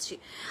ভালোই আছি।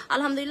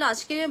 আলহামদুলিল্লাহ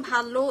আজকে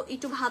ভালো,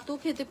 একটু ভাতও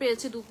খেতে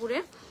পেরেছি দুপুরে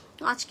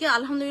আজকে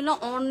আলহামদুলিল্লাহ,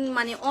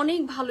 মানে অনেক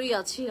ভালোই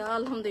আছি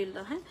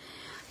আলহামদুলিল্লাহ। হ্যাঁ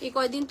এই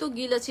কয়দিন তো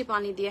গিলেছি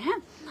পানি দিয়ে। হ্যাঁ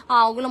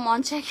ওগুলো মন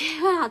চাইকে।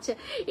 আচ্ছা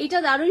এটা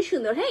দারুণ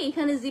সুন্দর। হ্যাঁ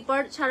এখানে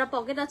জিপার ছাড়া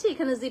পকেট আছে,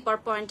 এখানে জিপার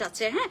পয়েন্ট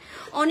আছে। হ্যাঁ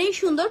অনেক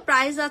সুন্দর,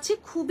 প্রাইস আছে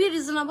খুবই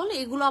রিজনেবল।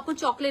 এগুলো আপু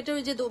চকলেটের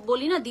যে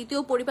বলি না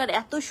দ্বিতীয় পরিবার,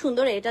 এত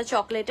সুন্দর এটা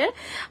চকলেটের।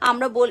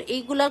 আমরা বলি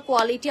এইগুলার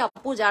কোয়ালিটি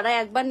আপু যারা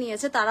একবার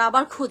নিয়েছে তারা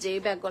আবার খোঁজে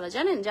এই ব্যাগগুলো,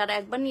 জানেন? যারা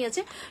একবার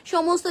নিয়েছে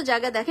সমস্ত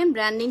জায়গায় দেখেন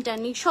ব্র্যান্ডিং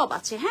ট্যান্ডিং সব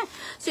আছে। হ্যাঁ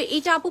সো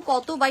এটা আপু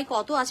কত বাই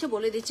কত আছে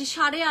বলে দিচ্ছি,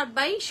 8.5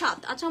 বাই 7।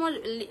 আচ্ছা আমার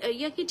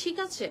ইয়া কি ঠিক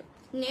আছে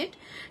নেট?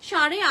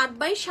 8.5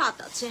 বাই 7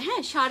 আছে।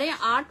 হ্যাঁ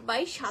 8.5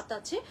 বাই 7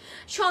 আছে,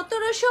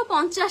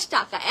 1750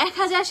 টাকা,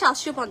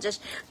 1750।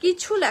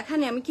 কিছু লেখা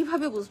নেই, আমি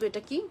কিভাবে বুঝবো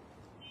এটা কি?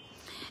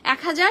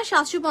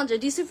 1750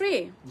 ডিসি ফ্রি,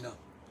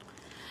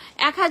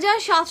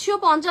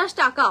 1750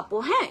 টাকা আপু।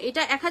 হ্যাঁ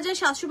এটা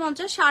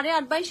 1750,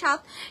 8.5 বাই 7।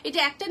 এটা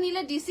একটা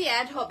নিলে ডিসি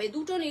অ্যাড হবে,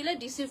 দুটো নিলে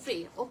DC free.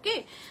 Okay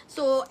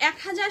so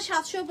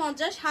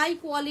 1750 high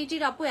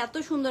কোয়ালিটির আপু, এত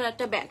সুন্দর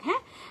একটা ব্যাগ।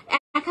 হ্যাঁ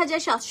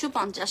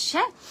 1750।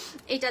 হ্যাঁ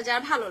এটা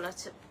যার ভালো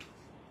লাগছে,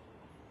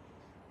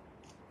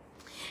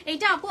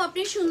 এটা আপু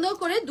আপনি সুন্দর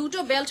করে দুটো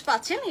বেল্ট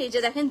পাচ্ছেন। এই যে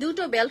দেখেন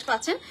দুটো বেল্ট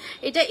পাচ্ছেন,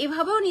 এটা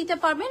এভাবেও নিতে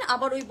পারবেন,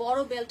 আবার ওই বড়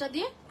বেল্টটা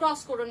দিয়ে ক্রস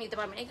করে নিতে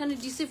পারবেন। এখানে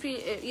ডিসি ফ্রি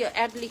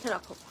অ্যাড লিখে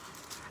রাখো।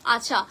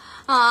 আচ্ছা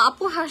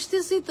আপু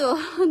হাসতেছি তো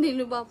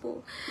নীলু বাপু।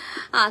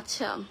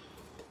 আচ্ছা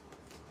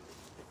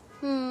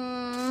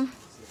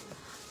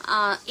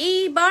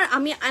এইবার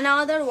আমি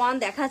অ্যানাদার ওয়ান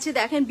দেখাচ্ছি।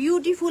 দেখেন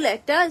বিউটিফুল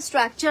একটা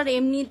স্ট্রাকচার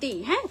এমনিতেই।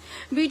 হ্যাঁ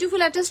বিউটিফুল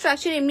একটা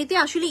স্ট্রাকচার এমনিতেই।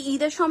 আসলে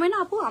ঈদের সময় না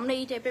আপু আমরা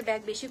এই টাইপের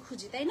ব্যাগ বেশি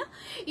খুঁজি, তাই না?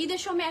 ঈদের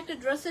সময় একটা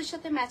ড্রেসের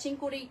সাথে ম্যাচিং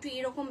করে একটু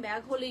এরকম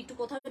ব্যাগ হলে একটু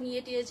কোথাও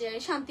নিয়ে টিয়ে যায়,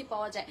 শান্তি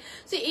পাওয়া যায়।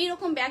 সো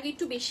এইরকম ব্যাগ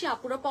একটু বেশি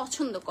আপুরা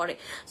পছন্দ করে।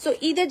 সো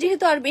ঈদের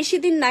যেহেতু আর বেশি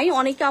দিন নাই,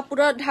 অনেকে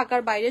আপুরা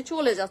ঢাকার বাইরে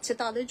চলে যাচ্ছে,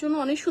 তাদের জন্য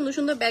অনেক সুন্দর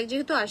সুন্দর ব্যাগ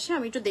যেহেতু আসে,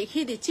 আমি একটু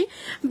দেখিয়ে দিচ্ছি।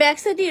 ব্যাক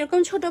সাইডে এরকম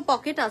ছোট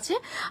পকেট আছে,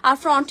 আর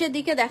ফ্রন্টের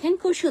দিকে দেখেন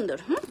খুব সুন্দর।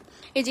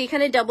 এই যে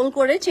এখানে ডাবল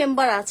করে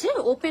চেম্বার আছে,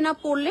 ওপেন আপ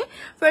করলে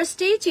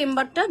ফার্স্টেই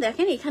চেম্বারটা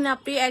দেখেন, এখানে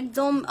আপনি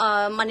একদম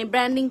মানে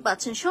ব্র্যান্ডিং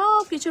পাচ্ছেন,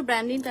 সব কিছু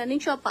ব্র্যান্ডিং ট্যান্ডিং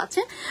সব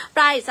পাচ্ছেন।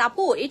 প্রাইস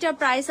আপু এটার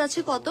প্রাইস আছে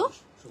কত?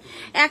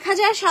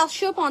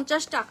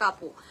 1750 টাকা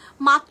আপু,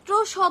 মাত্র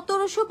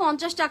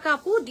 1750 টাকা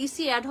আপু।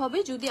 ডিসি অ্যাড হবে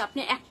যদি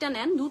আপনি একটা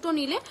নেন, দুটো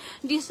নিলে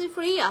ডিসি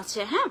ফ্রি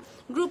আছে। হ্যাঁ,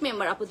 গ্রুপ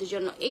মেম্বার আপুদের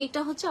জন্য।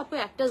 এইটা হচ্ছে আপু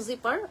একটা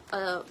জিপার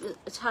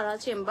ছাড়া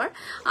চেম্বার,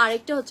 আর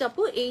একটা হচ্ছে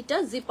আপু এইটা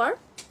জিপার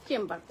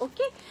চেম্বার।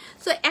 ওকে,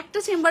 সো একটা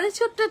চেম্বারে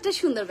ছোট্ট একটা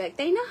সুন্দর ব্যাগ,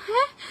 তাই না?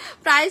 হ্যাঁ,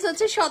 প্রাইস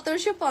হচ্ছে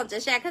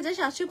 1750,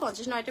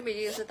 1750, 9টা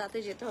বেরিয়ে গেছে, তাতে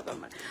যেতে হবে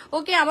আমার।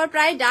 ওকে, আমার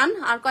প্রায় ডান।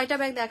 আর কয়টা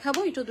ব্যাগ দেখাবো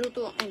একটু দ্রুত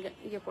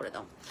ইয়ে করে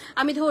দাও,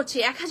 আমি ধরছি।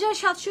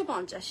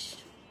 1750,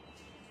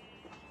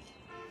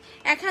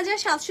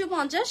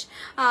 1750,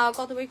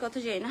 কত বই কত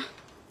যায় না।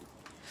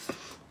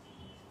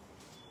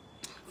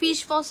 ফিশ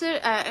ফসের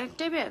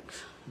একটাই ব্যাগ।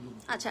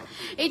 আচ্ছা,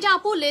 এটা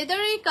আপু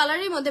লেদার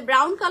কালারের মধ্যে,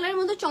 ব্রাউন কালারের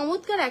মধ্যে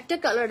চমৎকার একটা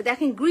কালার।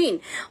 দেখেন গ্রিন,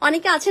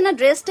 অনেকে আছে না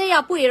ড্রেসটাই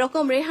আপু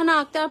এরকম। রেহানা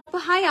আক্তার আপু,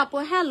 হাই আপু,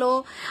 হ্যালো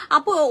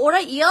আপু। ওরা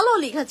ইয়েলো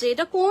লিখেছে,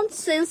 এটা কোন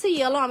সেন্সে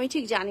ইয়েলো আমি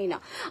ঠিক জানি না,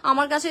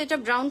 আমার কাছে এটা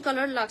ব্রাউন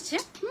কালার লাগছে।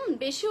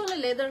 বেশি হলে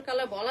লেদার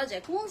কালার বলা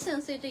যায়, কোন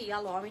সেন্সে এটা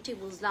ইয়েলো আমি ঠিক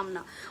বুঝলাম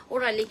না,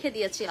 ওরা লিখে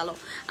দিয়েছে ইয়েলো।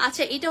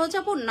 আচ্ছা, এটা হচ্ছে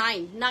আপু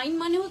 9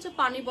 মানে হচ্ছে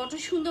পানি বটল,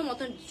 সুন্দর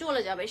মতন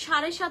চলে যাবে।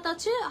 7.5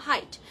 আছে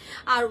হাইট,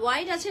 আর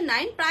ওয়াইড আছে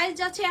 9। প্রাইস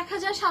যাচ্ছে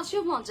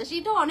 1750।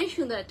 এটা অনেক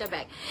সুন্দর একটা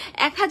ব্যাগ,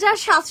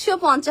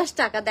 1750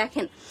 টাকা।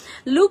 দেখেন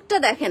লুকটা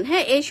দেখেন।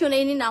 হ্যাঁ, এই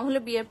শুনেনি না হলে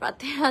বিয়ের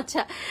পাতে।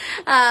 আচ্ছা,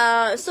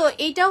 সো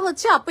এইটা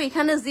হচ্ছে আপু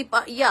এখানে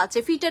জিপার আছে,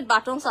 ফিটেড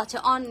বাটনস আছে,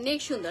 অনেক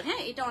সুন্দর।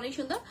 হ্যাঁ, এটা অনেক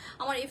সুন্দর।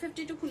 আমার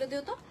A52 খুলে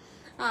দিও তো,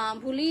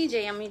 ভুলেই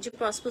যাই আমি যে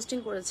ক্রস পোস্টিং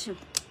করেছি।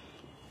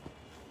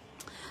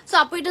 সো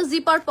আপু এটা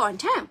জিপার পয়েন্ট।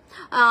 হ্যাঁ,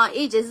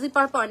 এই যে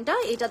জিপার পয়েন্টটা,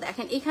 এটা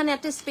দেখেন এখানে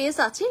একটা স্পেস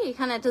আছে,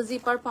 এখানে একটা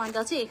জিপার পয়েন্ট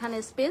আছে, এখানে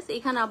স্পেস,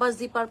 এখানে আবার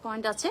জিপার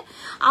পয়েন্ট আছে,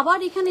 আবার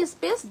এখানে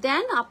স্পেস।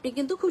 দেন আপনি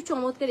কিন্তু খুব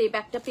চমৎকার এই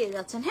ব্যাগটা পেয়ে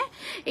যাচ্ছেন। হ্যাঁ,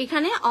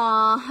 এখানে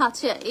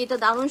আচ্ছা, এটা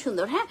দারুণ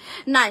সুন্দর। হ্যাঁ,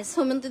 নাইস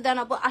হোমেন্তে দেন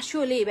আপু,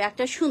 আসলে এই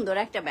ব্যাগটা সুন্দর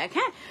একটা ব্যাগ।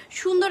 হ্যাঁ,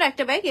 সুন্দর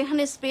একটা ব্যাগ।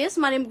 এখানে স্পেস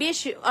মানে বেশ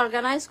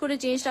অর্গানাইজ করে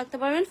জিনিস রাখতে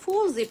পারবেন।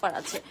 ফুল জিপার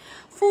আছে,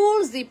 ফুল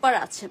জিপার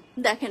আছে,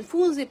 দেখেন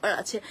ফুল জিপার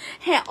আছে।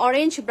 হ্যাঁ,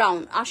 অরেঞ্জ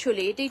ব্রাউন,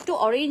 আসলে এটা একটু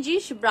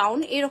অরেঞ্জিশ ব্রাউন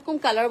এরকম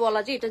কালার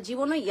বলা যায়, এটা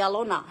জীবনে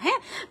ইয়েলো না। হ্যাঁ,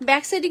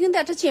 ব্যাক সাইডে কিন্তু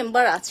একটা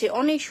চেম্বার আছে,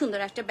 অনেক সুন্দর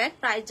একটা ব্যাগ।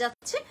 প্রাইস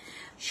যাচ্ছে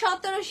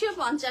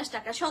 1750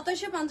 টাকা।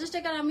 1750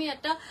 টাকার আমি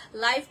একটা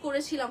লাইভ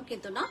করেছিলাম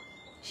কিন্তু না,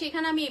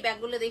 সেখানে আমি এই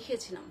ব্যাগগুলো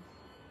দেখিয়েছিলাম।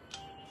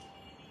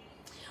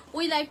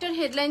 ওই লাইভটার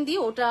হেডলাইন দিয়ে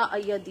ওটা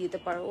ইয়ে দিতে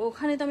পারো,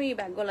 ওখানে তো আমি এই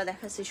ব্যাগগুলো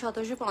দেখাচ্ছি।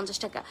 1750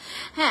 টাকা।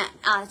 হ্যাঁ,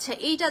 আচ্ছা,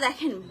 এইটা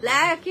দেখেন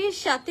ব্ল্যাক এর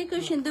সাথে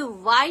কিন্তু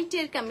হোয়াইট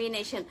এর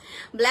কম্বিনেশন।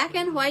 ব্ল্যাক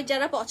এন্ড হোয়াইট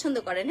যারা পছন্দ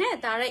করেন, হ্যাঁ,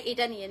 তারা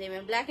এটা নিয়ে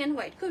নেবেন। ব্ল্যাক এন্ড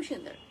হোয়াইট খুব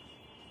সুন্দর,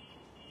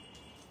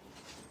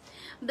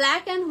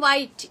 ব্ল্যাক এন্ড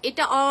হোয়াইট,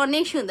 এটা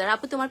অনেক সুন্দর।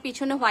 আপু তোমার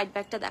পিছনে হোয়াইট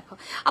ব্যাগটা দেখো,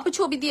 আপু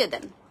ছবি দিয়ে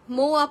দেন।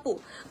 মো আপু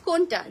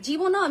কোনটা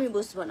জীবনও আমি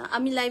বুঝবো না,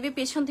 আমি লাইভে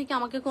পেছন থেকে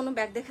আমাকে কোনো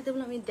ব্যাগ দেখাতে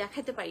বলে আমি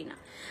দেখাতে পারি না,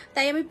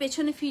 তাই আমি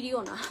পেছনে ফিরিও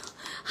না।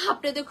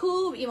 আপনাদের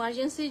খুব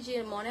ইমার্জেন্সি যে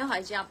মনে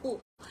হয় যে আপু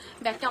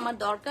ব্যাগটা আমার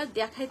দরকার,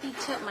 দেখাইতে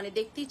ইচ্ছা মানে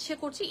দেখতে ইচ্ছে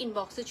করছে,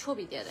 ইনবক্সে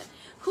ছবি দিয়ে দেন।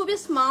 খুবই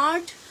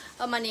স্মার্ট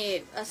মানে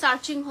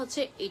সার্চিং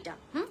হচ্ছে এটা।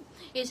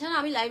 এছাড়া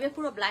আমি লাইভে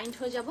পুরো ব্লাইন্ড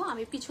হয়ে যাব,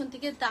 আমি পিছন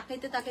থেকে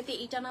তাকাইতে তাকাইতে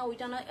এইটা না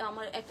ওইটা না,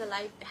 আমার একটা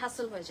লাইভ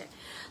হ্যাসেল হয়ে যায়।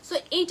 সো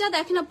এইটা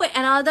দেখেন আপু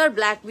অ্যানাদার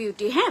ব্ল্যাক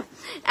বিউটি। হ্যাঁ,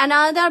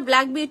 অ্যানাদার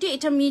ব্ল্যাক বিউটি।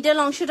 এটা মিডল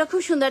অংশটা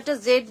খুব সুন্দর একটা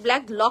জেড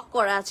ব্ল্যাক লক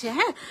করা আছে।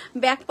 হ্যাঁ,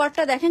 ব্যাক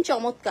পার্টটা দেখেন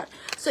চমৎকার।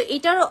 সো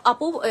এটার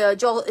আপু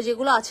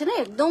যেগুলো আছে না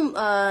একদম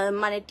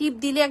মানে টিপ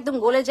দিলে একদম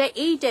গলে যায়,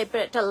 এই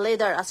টাইপের একটা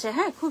লেদার আছে।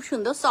 হ্যাঁ, খুব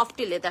সুন্দর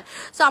সফটি লেদার।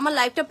 সো আমার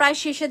লাইভটা প্রায়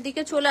শেষের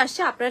দিকে চলে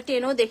আসছে, আপনারা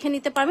টেনও দেখে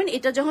নিতে পারবেন।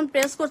 এটা যখন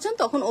প্রেস করছেন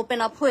তখন ওপেন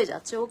আপ হয়ে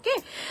যাচ্ছে। ওকে,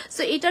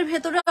 সো এটার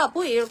ভেতরে আপু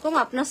এরকম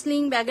আপনার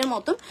স্লিং ব্যাগের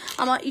মতন।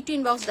 আমার ইটু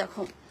ইনবক্স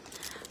দেখো,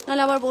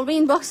 নাহলে আবার বলবে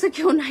ইনবক্সে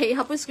কেউ নাই।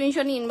 আপু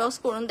স্ক্রিনশট নিয়ে ইনবক্স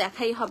করুন,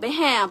 দেখাই হবে।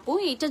 হ্যাঁ আপু,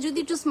 এটা যদি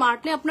একটু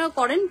স্মার্টলি আপনারা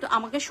করেন,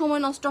 আমাকে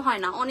সময় নষ্ট হয়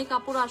না। অনেক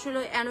আপুরা আসলে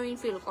অ্যানোয়িং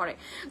ফিল করে,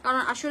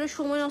 কারণ আসলে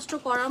সময় নষ্ট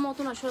করার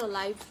মতন আসলে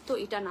লাইভ তো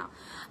এটা না।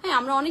 হ্যাঁ,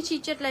 আমরা অনেক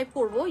চিটচ্যাট লাইভ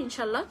করবো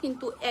ইনশাল্লাহ,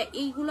 কিন্তু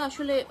এইগুলো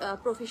আসলে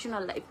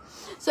প্রফেশনাল লাইভ।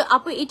 সো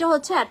আপু এটা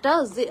হচ্ছে একটা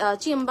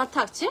চেম্বার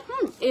থাকছে,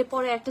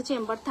 এরপরে একটা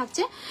চেম্বার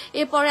থাকছে,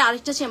 এরপরে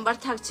আরেকটা চেম্বার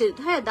থাকছে।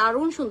 হ্যাঁ,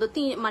 দারুণ সুন্দর।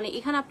 মানে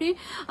এখানে আপনি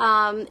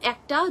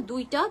একটা,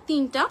 দুইটা,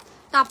 তিনটা,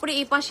 তারপরে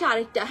এই পাশে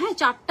আরেকটা, হ্যাঁ,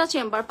 4টা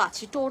চেম্বার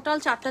পাচ্ছি, টোটাল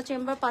 4টা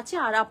চেম্বার পাচ্ছি।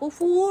 আর আপু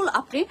ফুল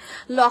আপনি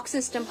লক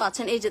সিস্টেম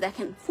পাচ্ছেন, এই যে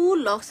দেখেন ফুল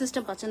লক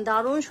সিস্টেম পাচ্ছেন।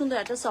 দারুণ সুন্দর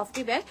একটা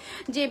সফটি ব্যাগ,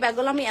 যে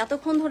ব্যাগগুলো আমি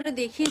এতক্ষণ ধরে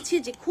দেখিয়েছি,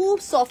 যে খুব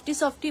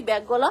সফটি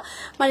ব্যাগগুলা,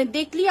 মানে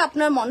দেখলেই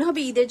আপনার মনে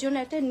হবে ঈদের জন্য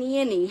একটা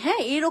নিয়ে নিই।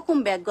 হ্যাঁ, এরকম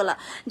ব্যাগগুলা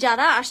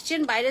যারা আসছেন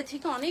বাইরে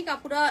থেকে, অনেক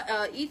আপুরা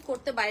ঈদ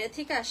করতে বাইরে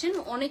থেকে আসেন,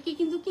 অনেকেই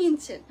কিন্তু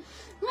কিনছেন।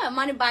 হ্যাঁ,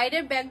 মানে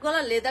বাইরের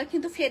ব্যাগগুলা লেদার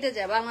কিন্তু ফেটে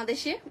যায়,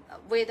 বাংলাদেশে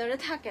ওয়েদারে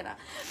থাকে না,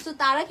 তো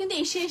তারা কিন্তু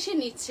এসে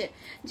নিচ্ছে,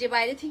 যে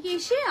বাইরে থেকে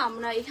এসে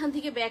আমরা এখান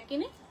থেকে ব্যাগ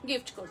কিনে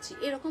গিফট করছি।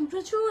 এরকম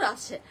প্রচুর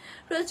আছে,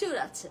 প্রচুর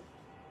আছে।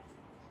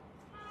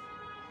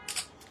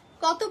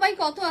 কত বাই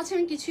কত আছে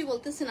আমি কিছুই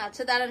বলতেছি না।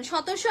 আচ্ছা দাঁড়ান,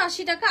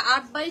 1780 টাকা,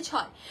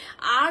 8x6,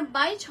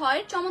 8x6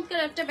 চমৎকার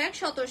একটা ব্যাগ,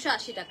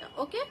 1780 টাকা।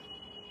 ওকে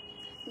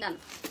ডান।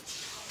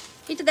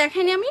 এটা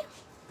দেখাইনি আমি,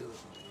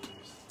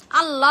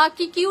 আল্লাহ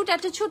কি কিউট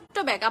একটা ছোট্ট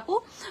ব্যাগ। আপু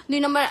 2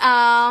 নম্বর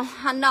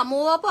না মো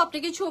আপু,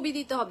 আপনাকে ছবি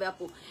দিতে হবে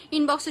আপু,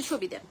 ইনবক্সে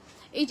ছবি দেন।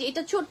 এই যে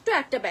এটা ছোট্ট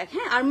একটা ব্যাগ,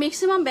 হ্যাঁ, আর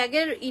ম্যাক্সিমাম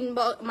ব্যাগের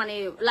মানে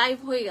লাইভ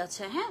হয়ে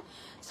গেছে, হ্যাঁ।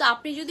 তো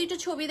আপনি যদি এটা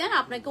ছবি দেন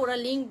আপনাকে ওরা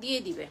লিঙ্ক দিয়ে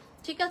দিবে,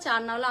 ঠিক আছে,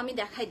 আর না হলে আমি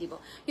দেখাই দিব,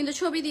 কিন্তু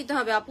ছবি দিতে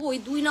হবে আপু। ওই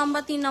 2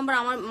 নম্বর 3 নম্বর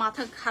আমার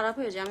মাথা খারাপ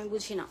হয়ে যায়, আমি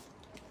বুঝি না,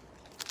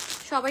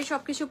 সবাই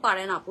সবকিছু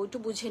পারে না আপু, একটু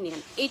বুঝে নিন।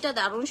 এটা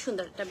দারুণ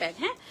সুন্দর একটা ব্যাগ,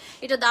 হ্যাঁ,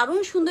 এটা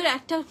দারুণ সুন্দর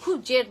একটা খুব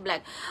জেড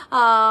ব্ল্যাক,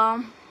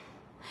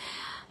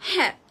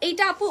 হ্যাঁ,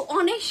 এইটা আপু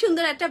অনেক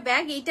সুন্দর একটা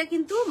ব্যাগ। এইটা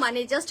কিন্তু মানে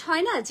জাস্ট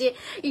হয় না যে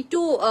একটু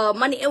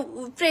মানে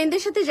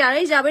ফ্রেন্ডদের সাথে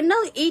যারাই যাবেন না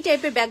এই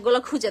টাইপের ব্যাগগুলো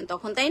খুঁজেন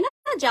তখন, তাই না,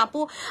 যে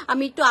আপু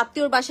আমি একটু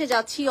আত্মীয়র বাসায়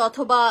যাচ্ছি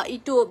অথবা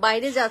একটু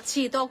বাইরে যাচ্ছি,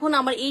 তখন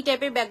আমার এই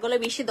টাইপের ব্যাগগুলো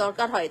বেশি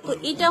দরকার হয়। তো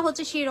এটা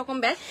হচ্ছে সেই রকম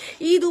ব্যাগ।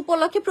 ঈদ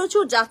উপলক্ষে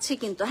প্রচুর যাচ্ছে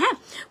কিন্তু, হ্যাঁ,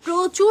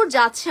 প্রচুর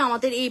যাচ্ছে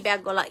আমাদের এই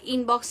ব্যাগগুলা।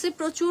 ইনবক্সে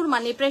প্রচুর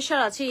মানে প্রেশার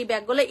আছে এই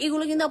ব্যাগগুলো।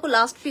 এগুলো কিন্তু আপু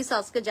লাস্ট পিস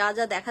আজকে যা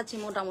যা দেখাচ্ছি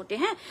মোটামুটি,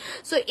 হ্যাঁ।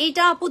 সো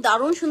এটা আপু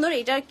দারুণ সুন্দর।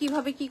 এটা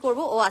কিভাবে কি করব,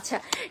 ও আচ্ছা,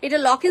 এটা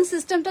লক ইন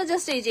সিস্টেমটা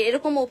জাস্ট এই যে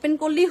এরকম ওপেন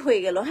করলেই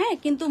হয়ে গেল, হ্যাঁ,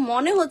 কিন্তু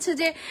মনে হচ্ছে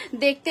যে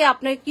দেখতে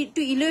আপনার কি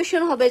একটু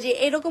ইলিউশন হবে যে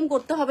এরকম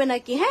করতে হবে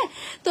নাকি, হ্যাঁ।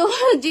 তো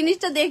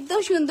জিনিসটা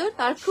দেখতেও সুন্দর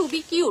আর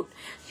খুবই কিউট,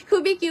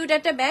 খুবই কিউট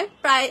একটা ব্যাগ।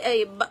 প্রায়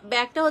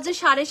ব্যাগটা হচ্ছে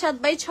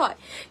 7.5x6,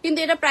 কিন্তু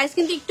এটা প্রাইস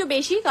কিন্তু একটু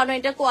বেশি, কারণ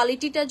এটা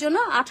কোয়ালিটিটার জন্য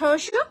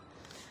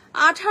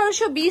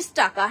 1820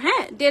 টাকা,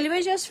 হ্যাঁ,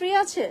 ডেলিভারি চার্জ ফ্রি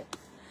আছে,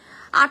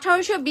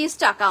 1820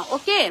 টাকা,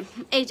 ওকে।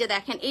 এই যে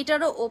দেখেন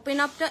এটারও ওপেন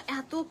আপটা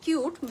এত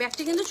কিউট।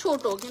 ব্যাগটা কিন্তু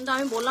ছোট, কিন্তু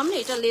আমি বললাম না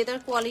এটা লেদার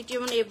কোয়ালিটি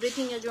মানে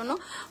এভরিথিং এর জন্য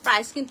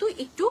প্রাইস কিন্তু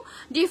একটু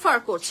ডিফার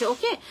করছে,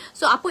 ওকে।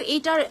 সো আপু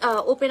এইটার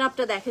ওপেন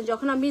আপটা দেখেন,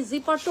 যখন আমি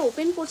জিপারটা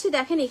ওপেন করছি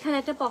দেখেন এখানে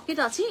একটা পকেট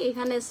আছে,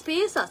 এখানে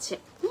স্পেস আছে,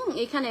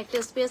 এখানে একটা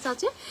স্পেস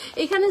আছে,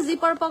 এখানে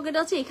জিপার পকেট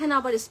আছে, এখানে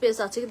আবার স্পেস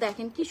আছে,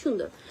 দেখেন কি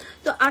সুন্দর।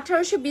 তো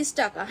 1820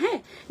 টাকা, হ্যাঁ,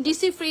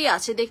 ডিসি ফ্রি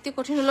আছে, দেখতে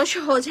কঠিন হলো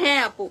সহজ,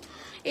 হ্যাঁ আপু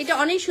এটা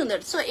অনেক সুন্দর।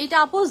 সো এটা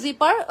আপু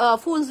জিপার,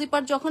 ফুল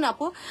জিপার যখন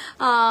আপু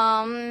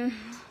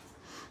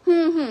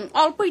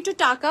অল্প একটু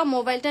টাকা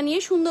মোবাইলটা নিয়ে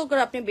সুন্দর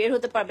করে আপনি বের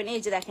হতে পারবেন।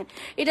 এই যে দেখেন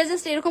এটা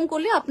জাস্ট এরকম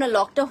করলে আপনার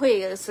লকটা হয়ে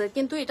গেছে,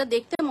 কিন্তু এটা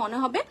দেখতে মনে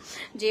হবে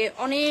যে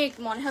অনেক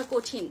মনে হয়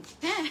কঠিন,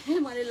 হ্যাঁ,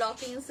 মানে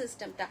লকিং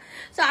সিস্টেমটা।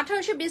 তো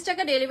 1820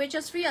 টাকা ডেলিভারি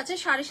চার্জ ফ্রি আছে,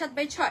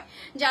 7.5x6,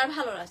 যার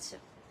ভালো লাগছে।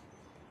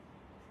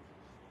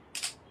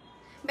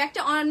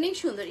 ব্যাগটা অনেক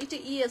সুন্দর। এটা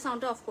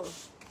সাউন্ডটা অফ করো।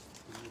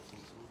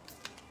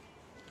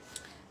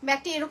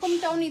 ব্যাগটা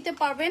এরকমটাও নিতে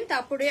পারবেন,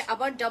 তারপরে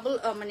আবার ডাবল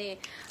মানে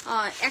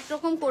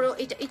একরকম করে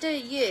এটা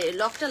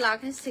লকটা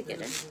লাগাইছে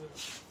কেন,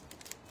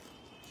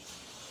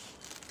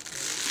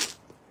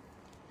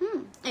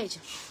 এই যে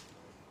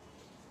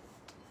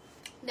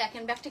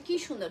দেখেন ব্যাগটা কি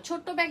সুন্দর।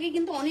 ছোট্ট ব্যাগে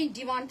কিন্তু অনেক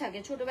ডিমান্ড থাকে,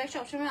 ছোট ব্যাগ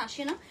সবসময়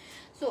আসে না।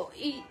 সো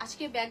এই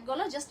আজকে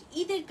ব্যাগগুলো জাস্ট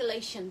ঈদের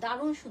কালেকশন,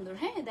 দারুণ সুন্দর,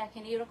 হ্যাঁ,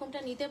 দেখেন এরকমটা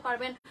নিতে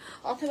পারবেন,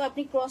 অথবা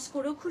আপনি ক্রস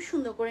করেও খুব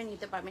সুন্দর করে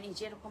নিতে পারবেন, এই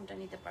যে এরকমটা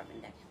নিতে পারবেন,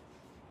 দেখেন,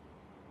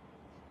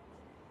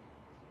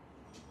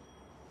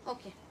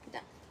 ওকে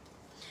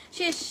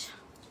শেষ।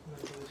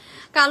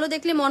 কালো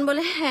দেখলে মন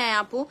বলে হ্যাঁ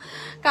আপু,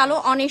 কালো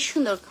অনেক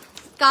সুন্দর,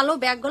 কালো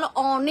ব্যাগগুলো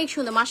অনেক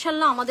সুন্দর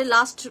মাশাআল্লাহ। আমাদের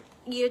লাস্ট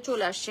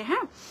চলে আসছে,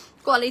 হ্যাঁ,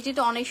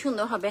 কোয়ালিটিটা অনেক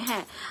সুন্দর হবে,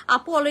 হ্যাঁ।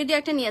 আপু অলরেডি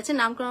একটা নিয়েছে,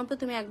 নামকরণ পর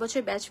তুমি 1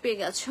 বছর ব্যাচ পেয়ে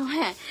গেছো,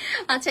 হ্যাঁ।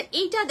 আচ্ছা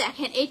এইটা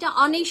দেখেন, এটা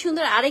অনেক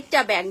সুন্দর আরেকটা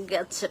ব্যাগ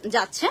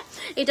যাচ্ছে।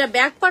 এটা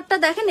ব্যাক পার্টটা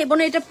দেখেন এবং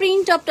এটা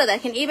প্রিন্ট আপটা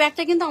দেখেন। এই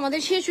ব্যাগটা কিন্তু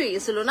আমাদের শেষ হয়ে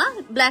গেছিল না,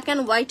 ব্ল্যাক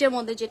অ্যান্ড হোয়াইটের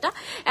মধ্যে যেটা,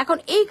 এখন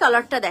এই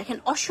কালারটা দেখেন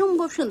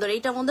অসম্ভব সুন্দর।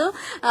 এটার মধ্যে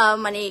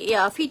মানে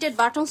ফিটেড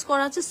বাটনস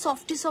করা আছে,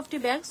 সফটি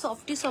ব্যাগ,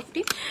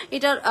 সফটি।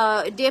 এটার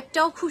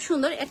ডেপটাও খুব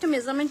সুন্দর। একটা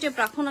মেজারমেন্ট টেপ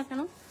রাখো না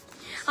কেন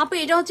আপু।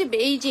 এটা হচ্ছে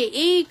এই যে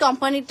এই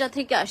কোম্পানিটা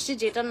থেকে আসছে,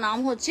 যেটার নাম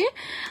হচ্ছে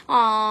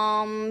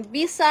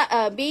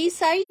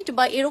বেসাইট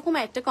বা এরকম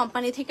একটা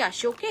কোম্পানি থেকে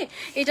আসছে, ওকে।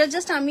 এটা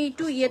জাস্ট আমি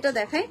একটু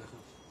দেখাই,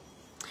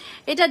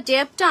 এটা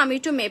ডেপটা আমি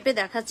একটু মেপে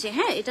দেখাচ্ছি,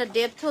 হ্যাঁ। এটা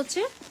ডেপথ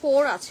হচ্ছে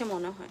 4 আছে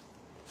মনে হয়,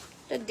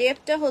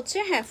 ডেপটা হচ্ছে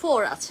হ্যাঁ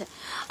 4 আছে।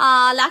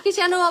 লাকি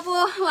চানু আপু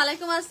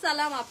ওয়ালাইকুম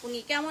আসসালাম, আপনি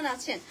কেমন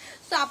আছেন?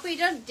 তো আপু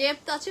এটার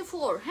ডেপথ আছে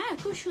 4, হ্যাঁ,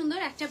 খুব সুন্দর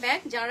একটা ব্যাগ।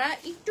 যারা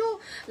একটু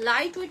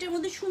লাইট ওয়েটের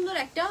মধ্যে সুন্দর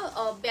একটা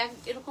ব্যাগ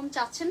এরকম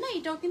চাচ্ছেন না,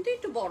 এটাও কিন্তু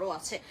একটু বড়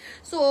আছে।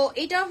 সো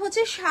এটা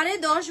হচ্ছে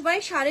 10.5 বাই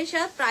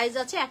 7.5, প্রাইস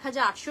আছে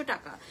 1800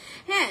 টাকা,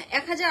 হ্যাঁ,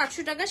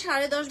 1800 টাকা,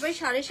 10.5 বাই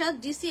 7.5,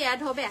 ডিসি অ্যাড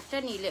হবে একটা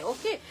নিলে,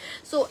 ওকে।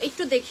 সো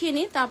একটু দেখিয়ে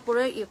নি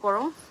তারপরে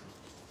করো।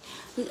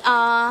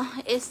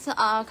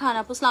 খান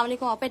আপু আসসালামু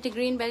আলাইকুম আপু, একটা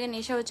গ্রিন ব্যাগের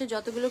নেশা হচ্ছে,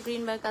 যতগুলো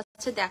গ্রিন ব্যাগ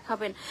আছে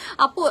দেখাবেন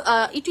আপু,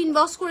 একটু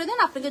ইনবক্স করে দেন,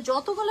 আপনাকে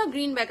যতগুলো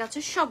গ্রিন ব্যাগ আছে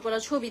সবগুলো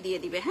ছবি দিয়ে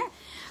দিবে, হ্যাঁ।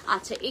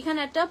 আচ্ছা এখানে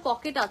একটা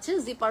পকেট আছে,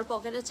 জিপার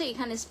পকেট আছে,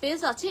 এখানে স্পেস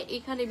আছে,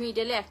 এখানে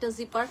মিডলে একটা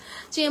জিপার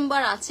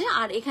চেম্বার আছে,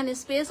 আর এখানে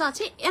স্পেস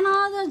আছে,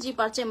 এনাদার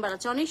জিপার চেম্বার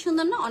আছে। অনেক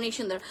সুন্দর না, অনেক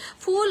সুন্দর।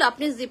 ফুল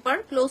আপনি জিপার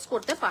ক্লোজ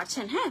করতে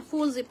পারছেন, হ্যাঁ,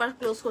 ফুল জিপার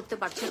ক্লোজ করতে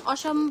পারছেন,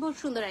 অসম্ভব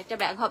সুন্দর একটা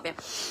ব্যাগ হবে।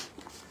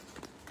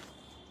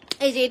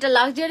 এই যে এটা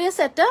লাক্সারিয়াস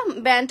একটা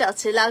ব্যান্ড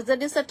আছে,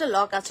 লাক্সারিয়াস একটা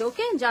লক আছে,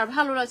 ওকে। যার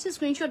ভালো লাগছে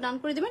স্ক্রিনশট ডান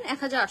করে দিবেন,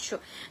 1800,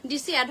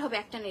 ডিসি অ্যাড হবে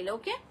একটা নিলে,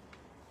 ওকে।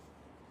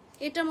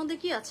 এটার মধ্যে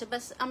কি আছে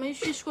ব্যাস আমি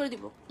শেষ করে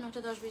দিব,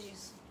 9:10 বেজে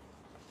গেছে।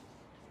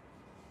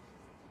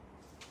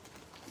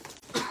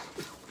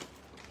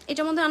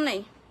 এটার মধ্যে আর নাই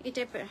এই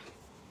টাইপের,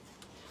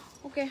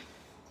 ওকে।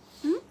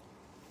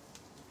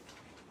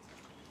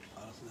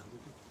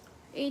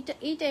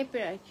 এই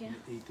টাইপের আর কি।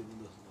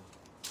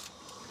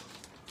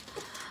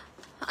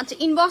 আচ্ছা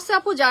ইনবক্সে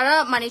আপু যারা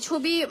মানে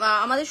ছবি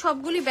আমাদের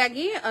সবগুলি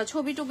ব্যাগই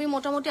ছবি টবি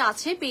মোটামুটি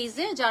আছে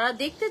পেজে, যারা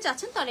দেখতে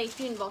চাচ্ছেন তারা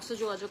একটু ইনবক্সে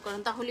যোগাযোগ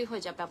করেন তাহলেই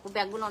হয়ে যাবে আপু।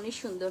 ব্যাগগুলো অনেক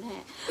সুন্দর।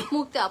 হ্যাঁ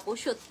মুক্তা আপু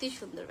সত্যি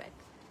সুন্দর ব্যাগ।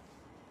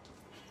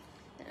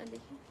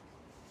 দেখি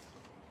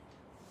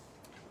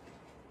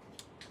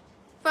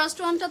ফার্স্ট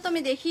ওয়ানটা তো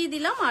আমি দেখিয়ে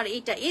দিলাম, আর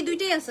এইটা এই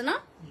দুইটাই আছে না,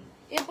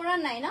 এরপর আর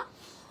নাই না।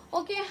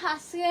 ওকে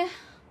আজকে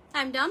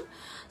আই এম ডান।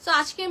 সো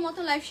আজকের মতো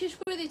লাইভ শেষ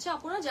করে দিচ্ছি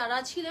আপুরা যারা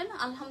ছিলেন,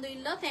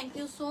 আলহামদুলিল্লাহ থ্যাংক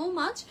ইউ সো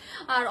মাচ।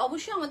 আর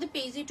অবশ্যই আমাদের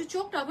পেজে একটু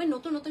চোখ রাখবেন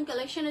নতুন নতুন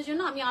কালেকশনের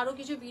জন্য। আমি আরো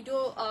কিছু ভিডিও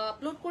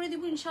আপলোড করে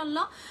দিব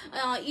ইনশাল্লাহ।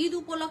 ঈদ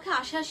উপলক্ষে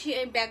আসা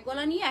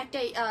ব্যাগগুলা নিয়ে একটা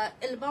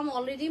অ্যালবাম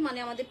অলরেডি মানে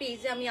আমাদের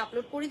পেজে আমি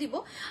আপলোড করে দিব।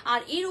 আর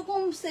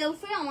এরকম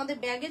সেলফে আমাদের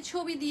ব্যাগের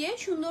ছবি দিয়ে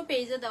সুন্দর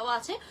পেজে দেওয়া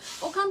আছে,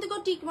 ওখান থেকেও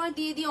টিকমার্ক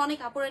দিয়ে দিয়ে অনেক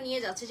আপুরা নিয়ে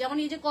যাচ্ছে। যেমন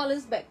এই যে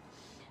কলেজ ব্যাগ,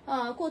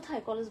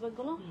 কোথায় কলেজ ব্যাগ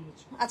গুলো,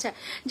 আচ্ছা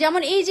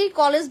যেমন এই যে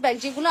কলেজ ব্যাগ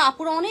যেগুলো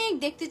আপুরা অনেক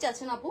দেখতে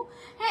চাচ্ছেন আপু,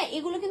 হ্যাঁ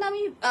এগুলো কিন্তু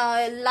আমি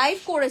লাইভ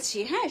করেছি,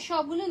 হ্যাঁ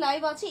সবগুলো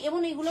লাইভ আছে এবং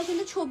এগুলো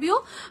কিন্তু ছবিও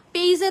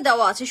পেজে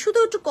দেওয়া আছে। শুধু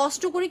একটু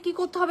কষ্ট করে কি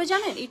করতে হবে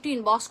জানেন, একটু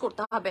ইনবক্স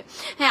করতে হবে।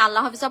 হ্যাঁ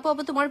আল্লাহ হাফিজ আপু।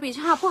 আপু তোমার পেজ,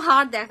 হ্যাঁ আপু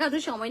হার দেখার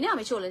সময় নেই,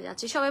 আমি চলে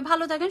যাচ্ছি। সবাই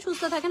ভালো থাকেন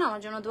সুস্থ থাকেন,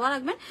 আমার জন্য দোয়া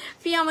রাখবেন।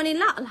 ফি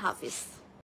আমানিল্লাহ, আল্লাহ হাফিজ।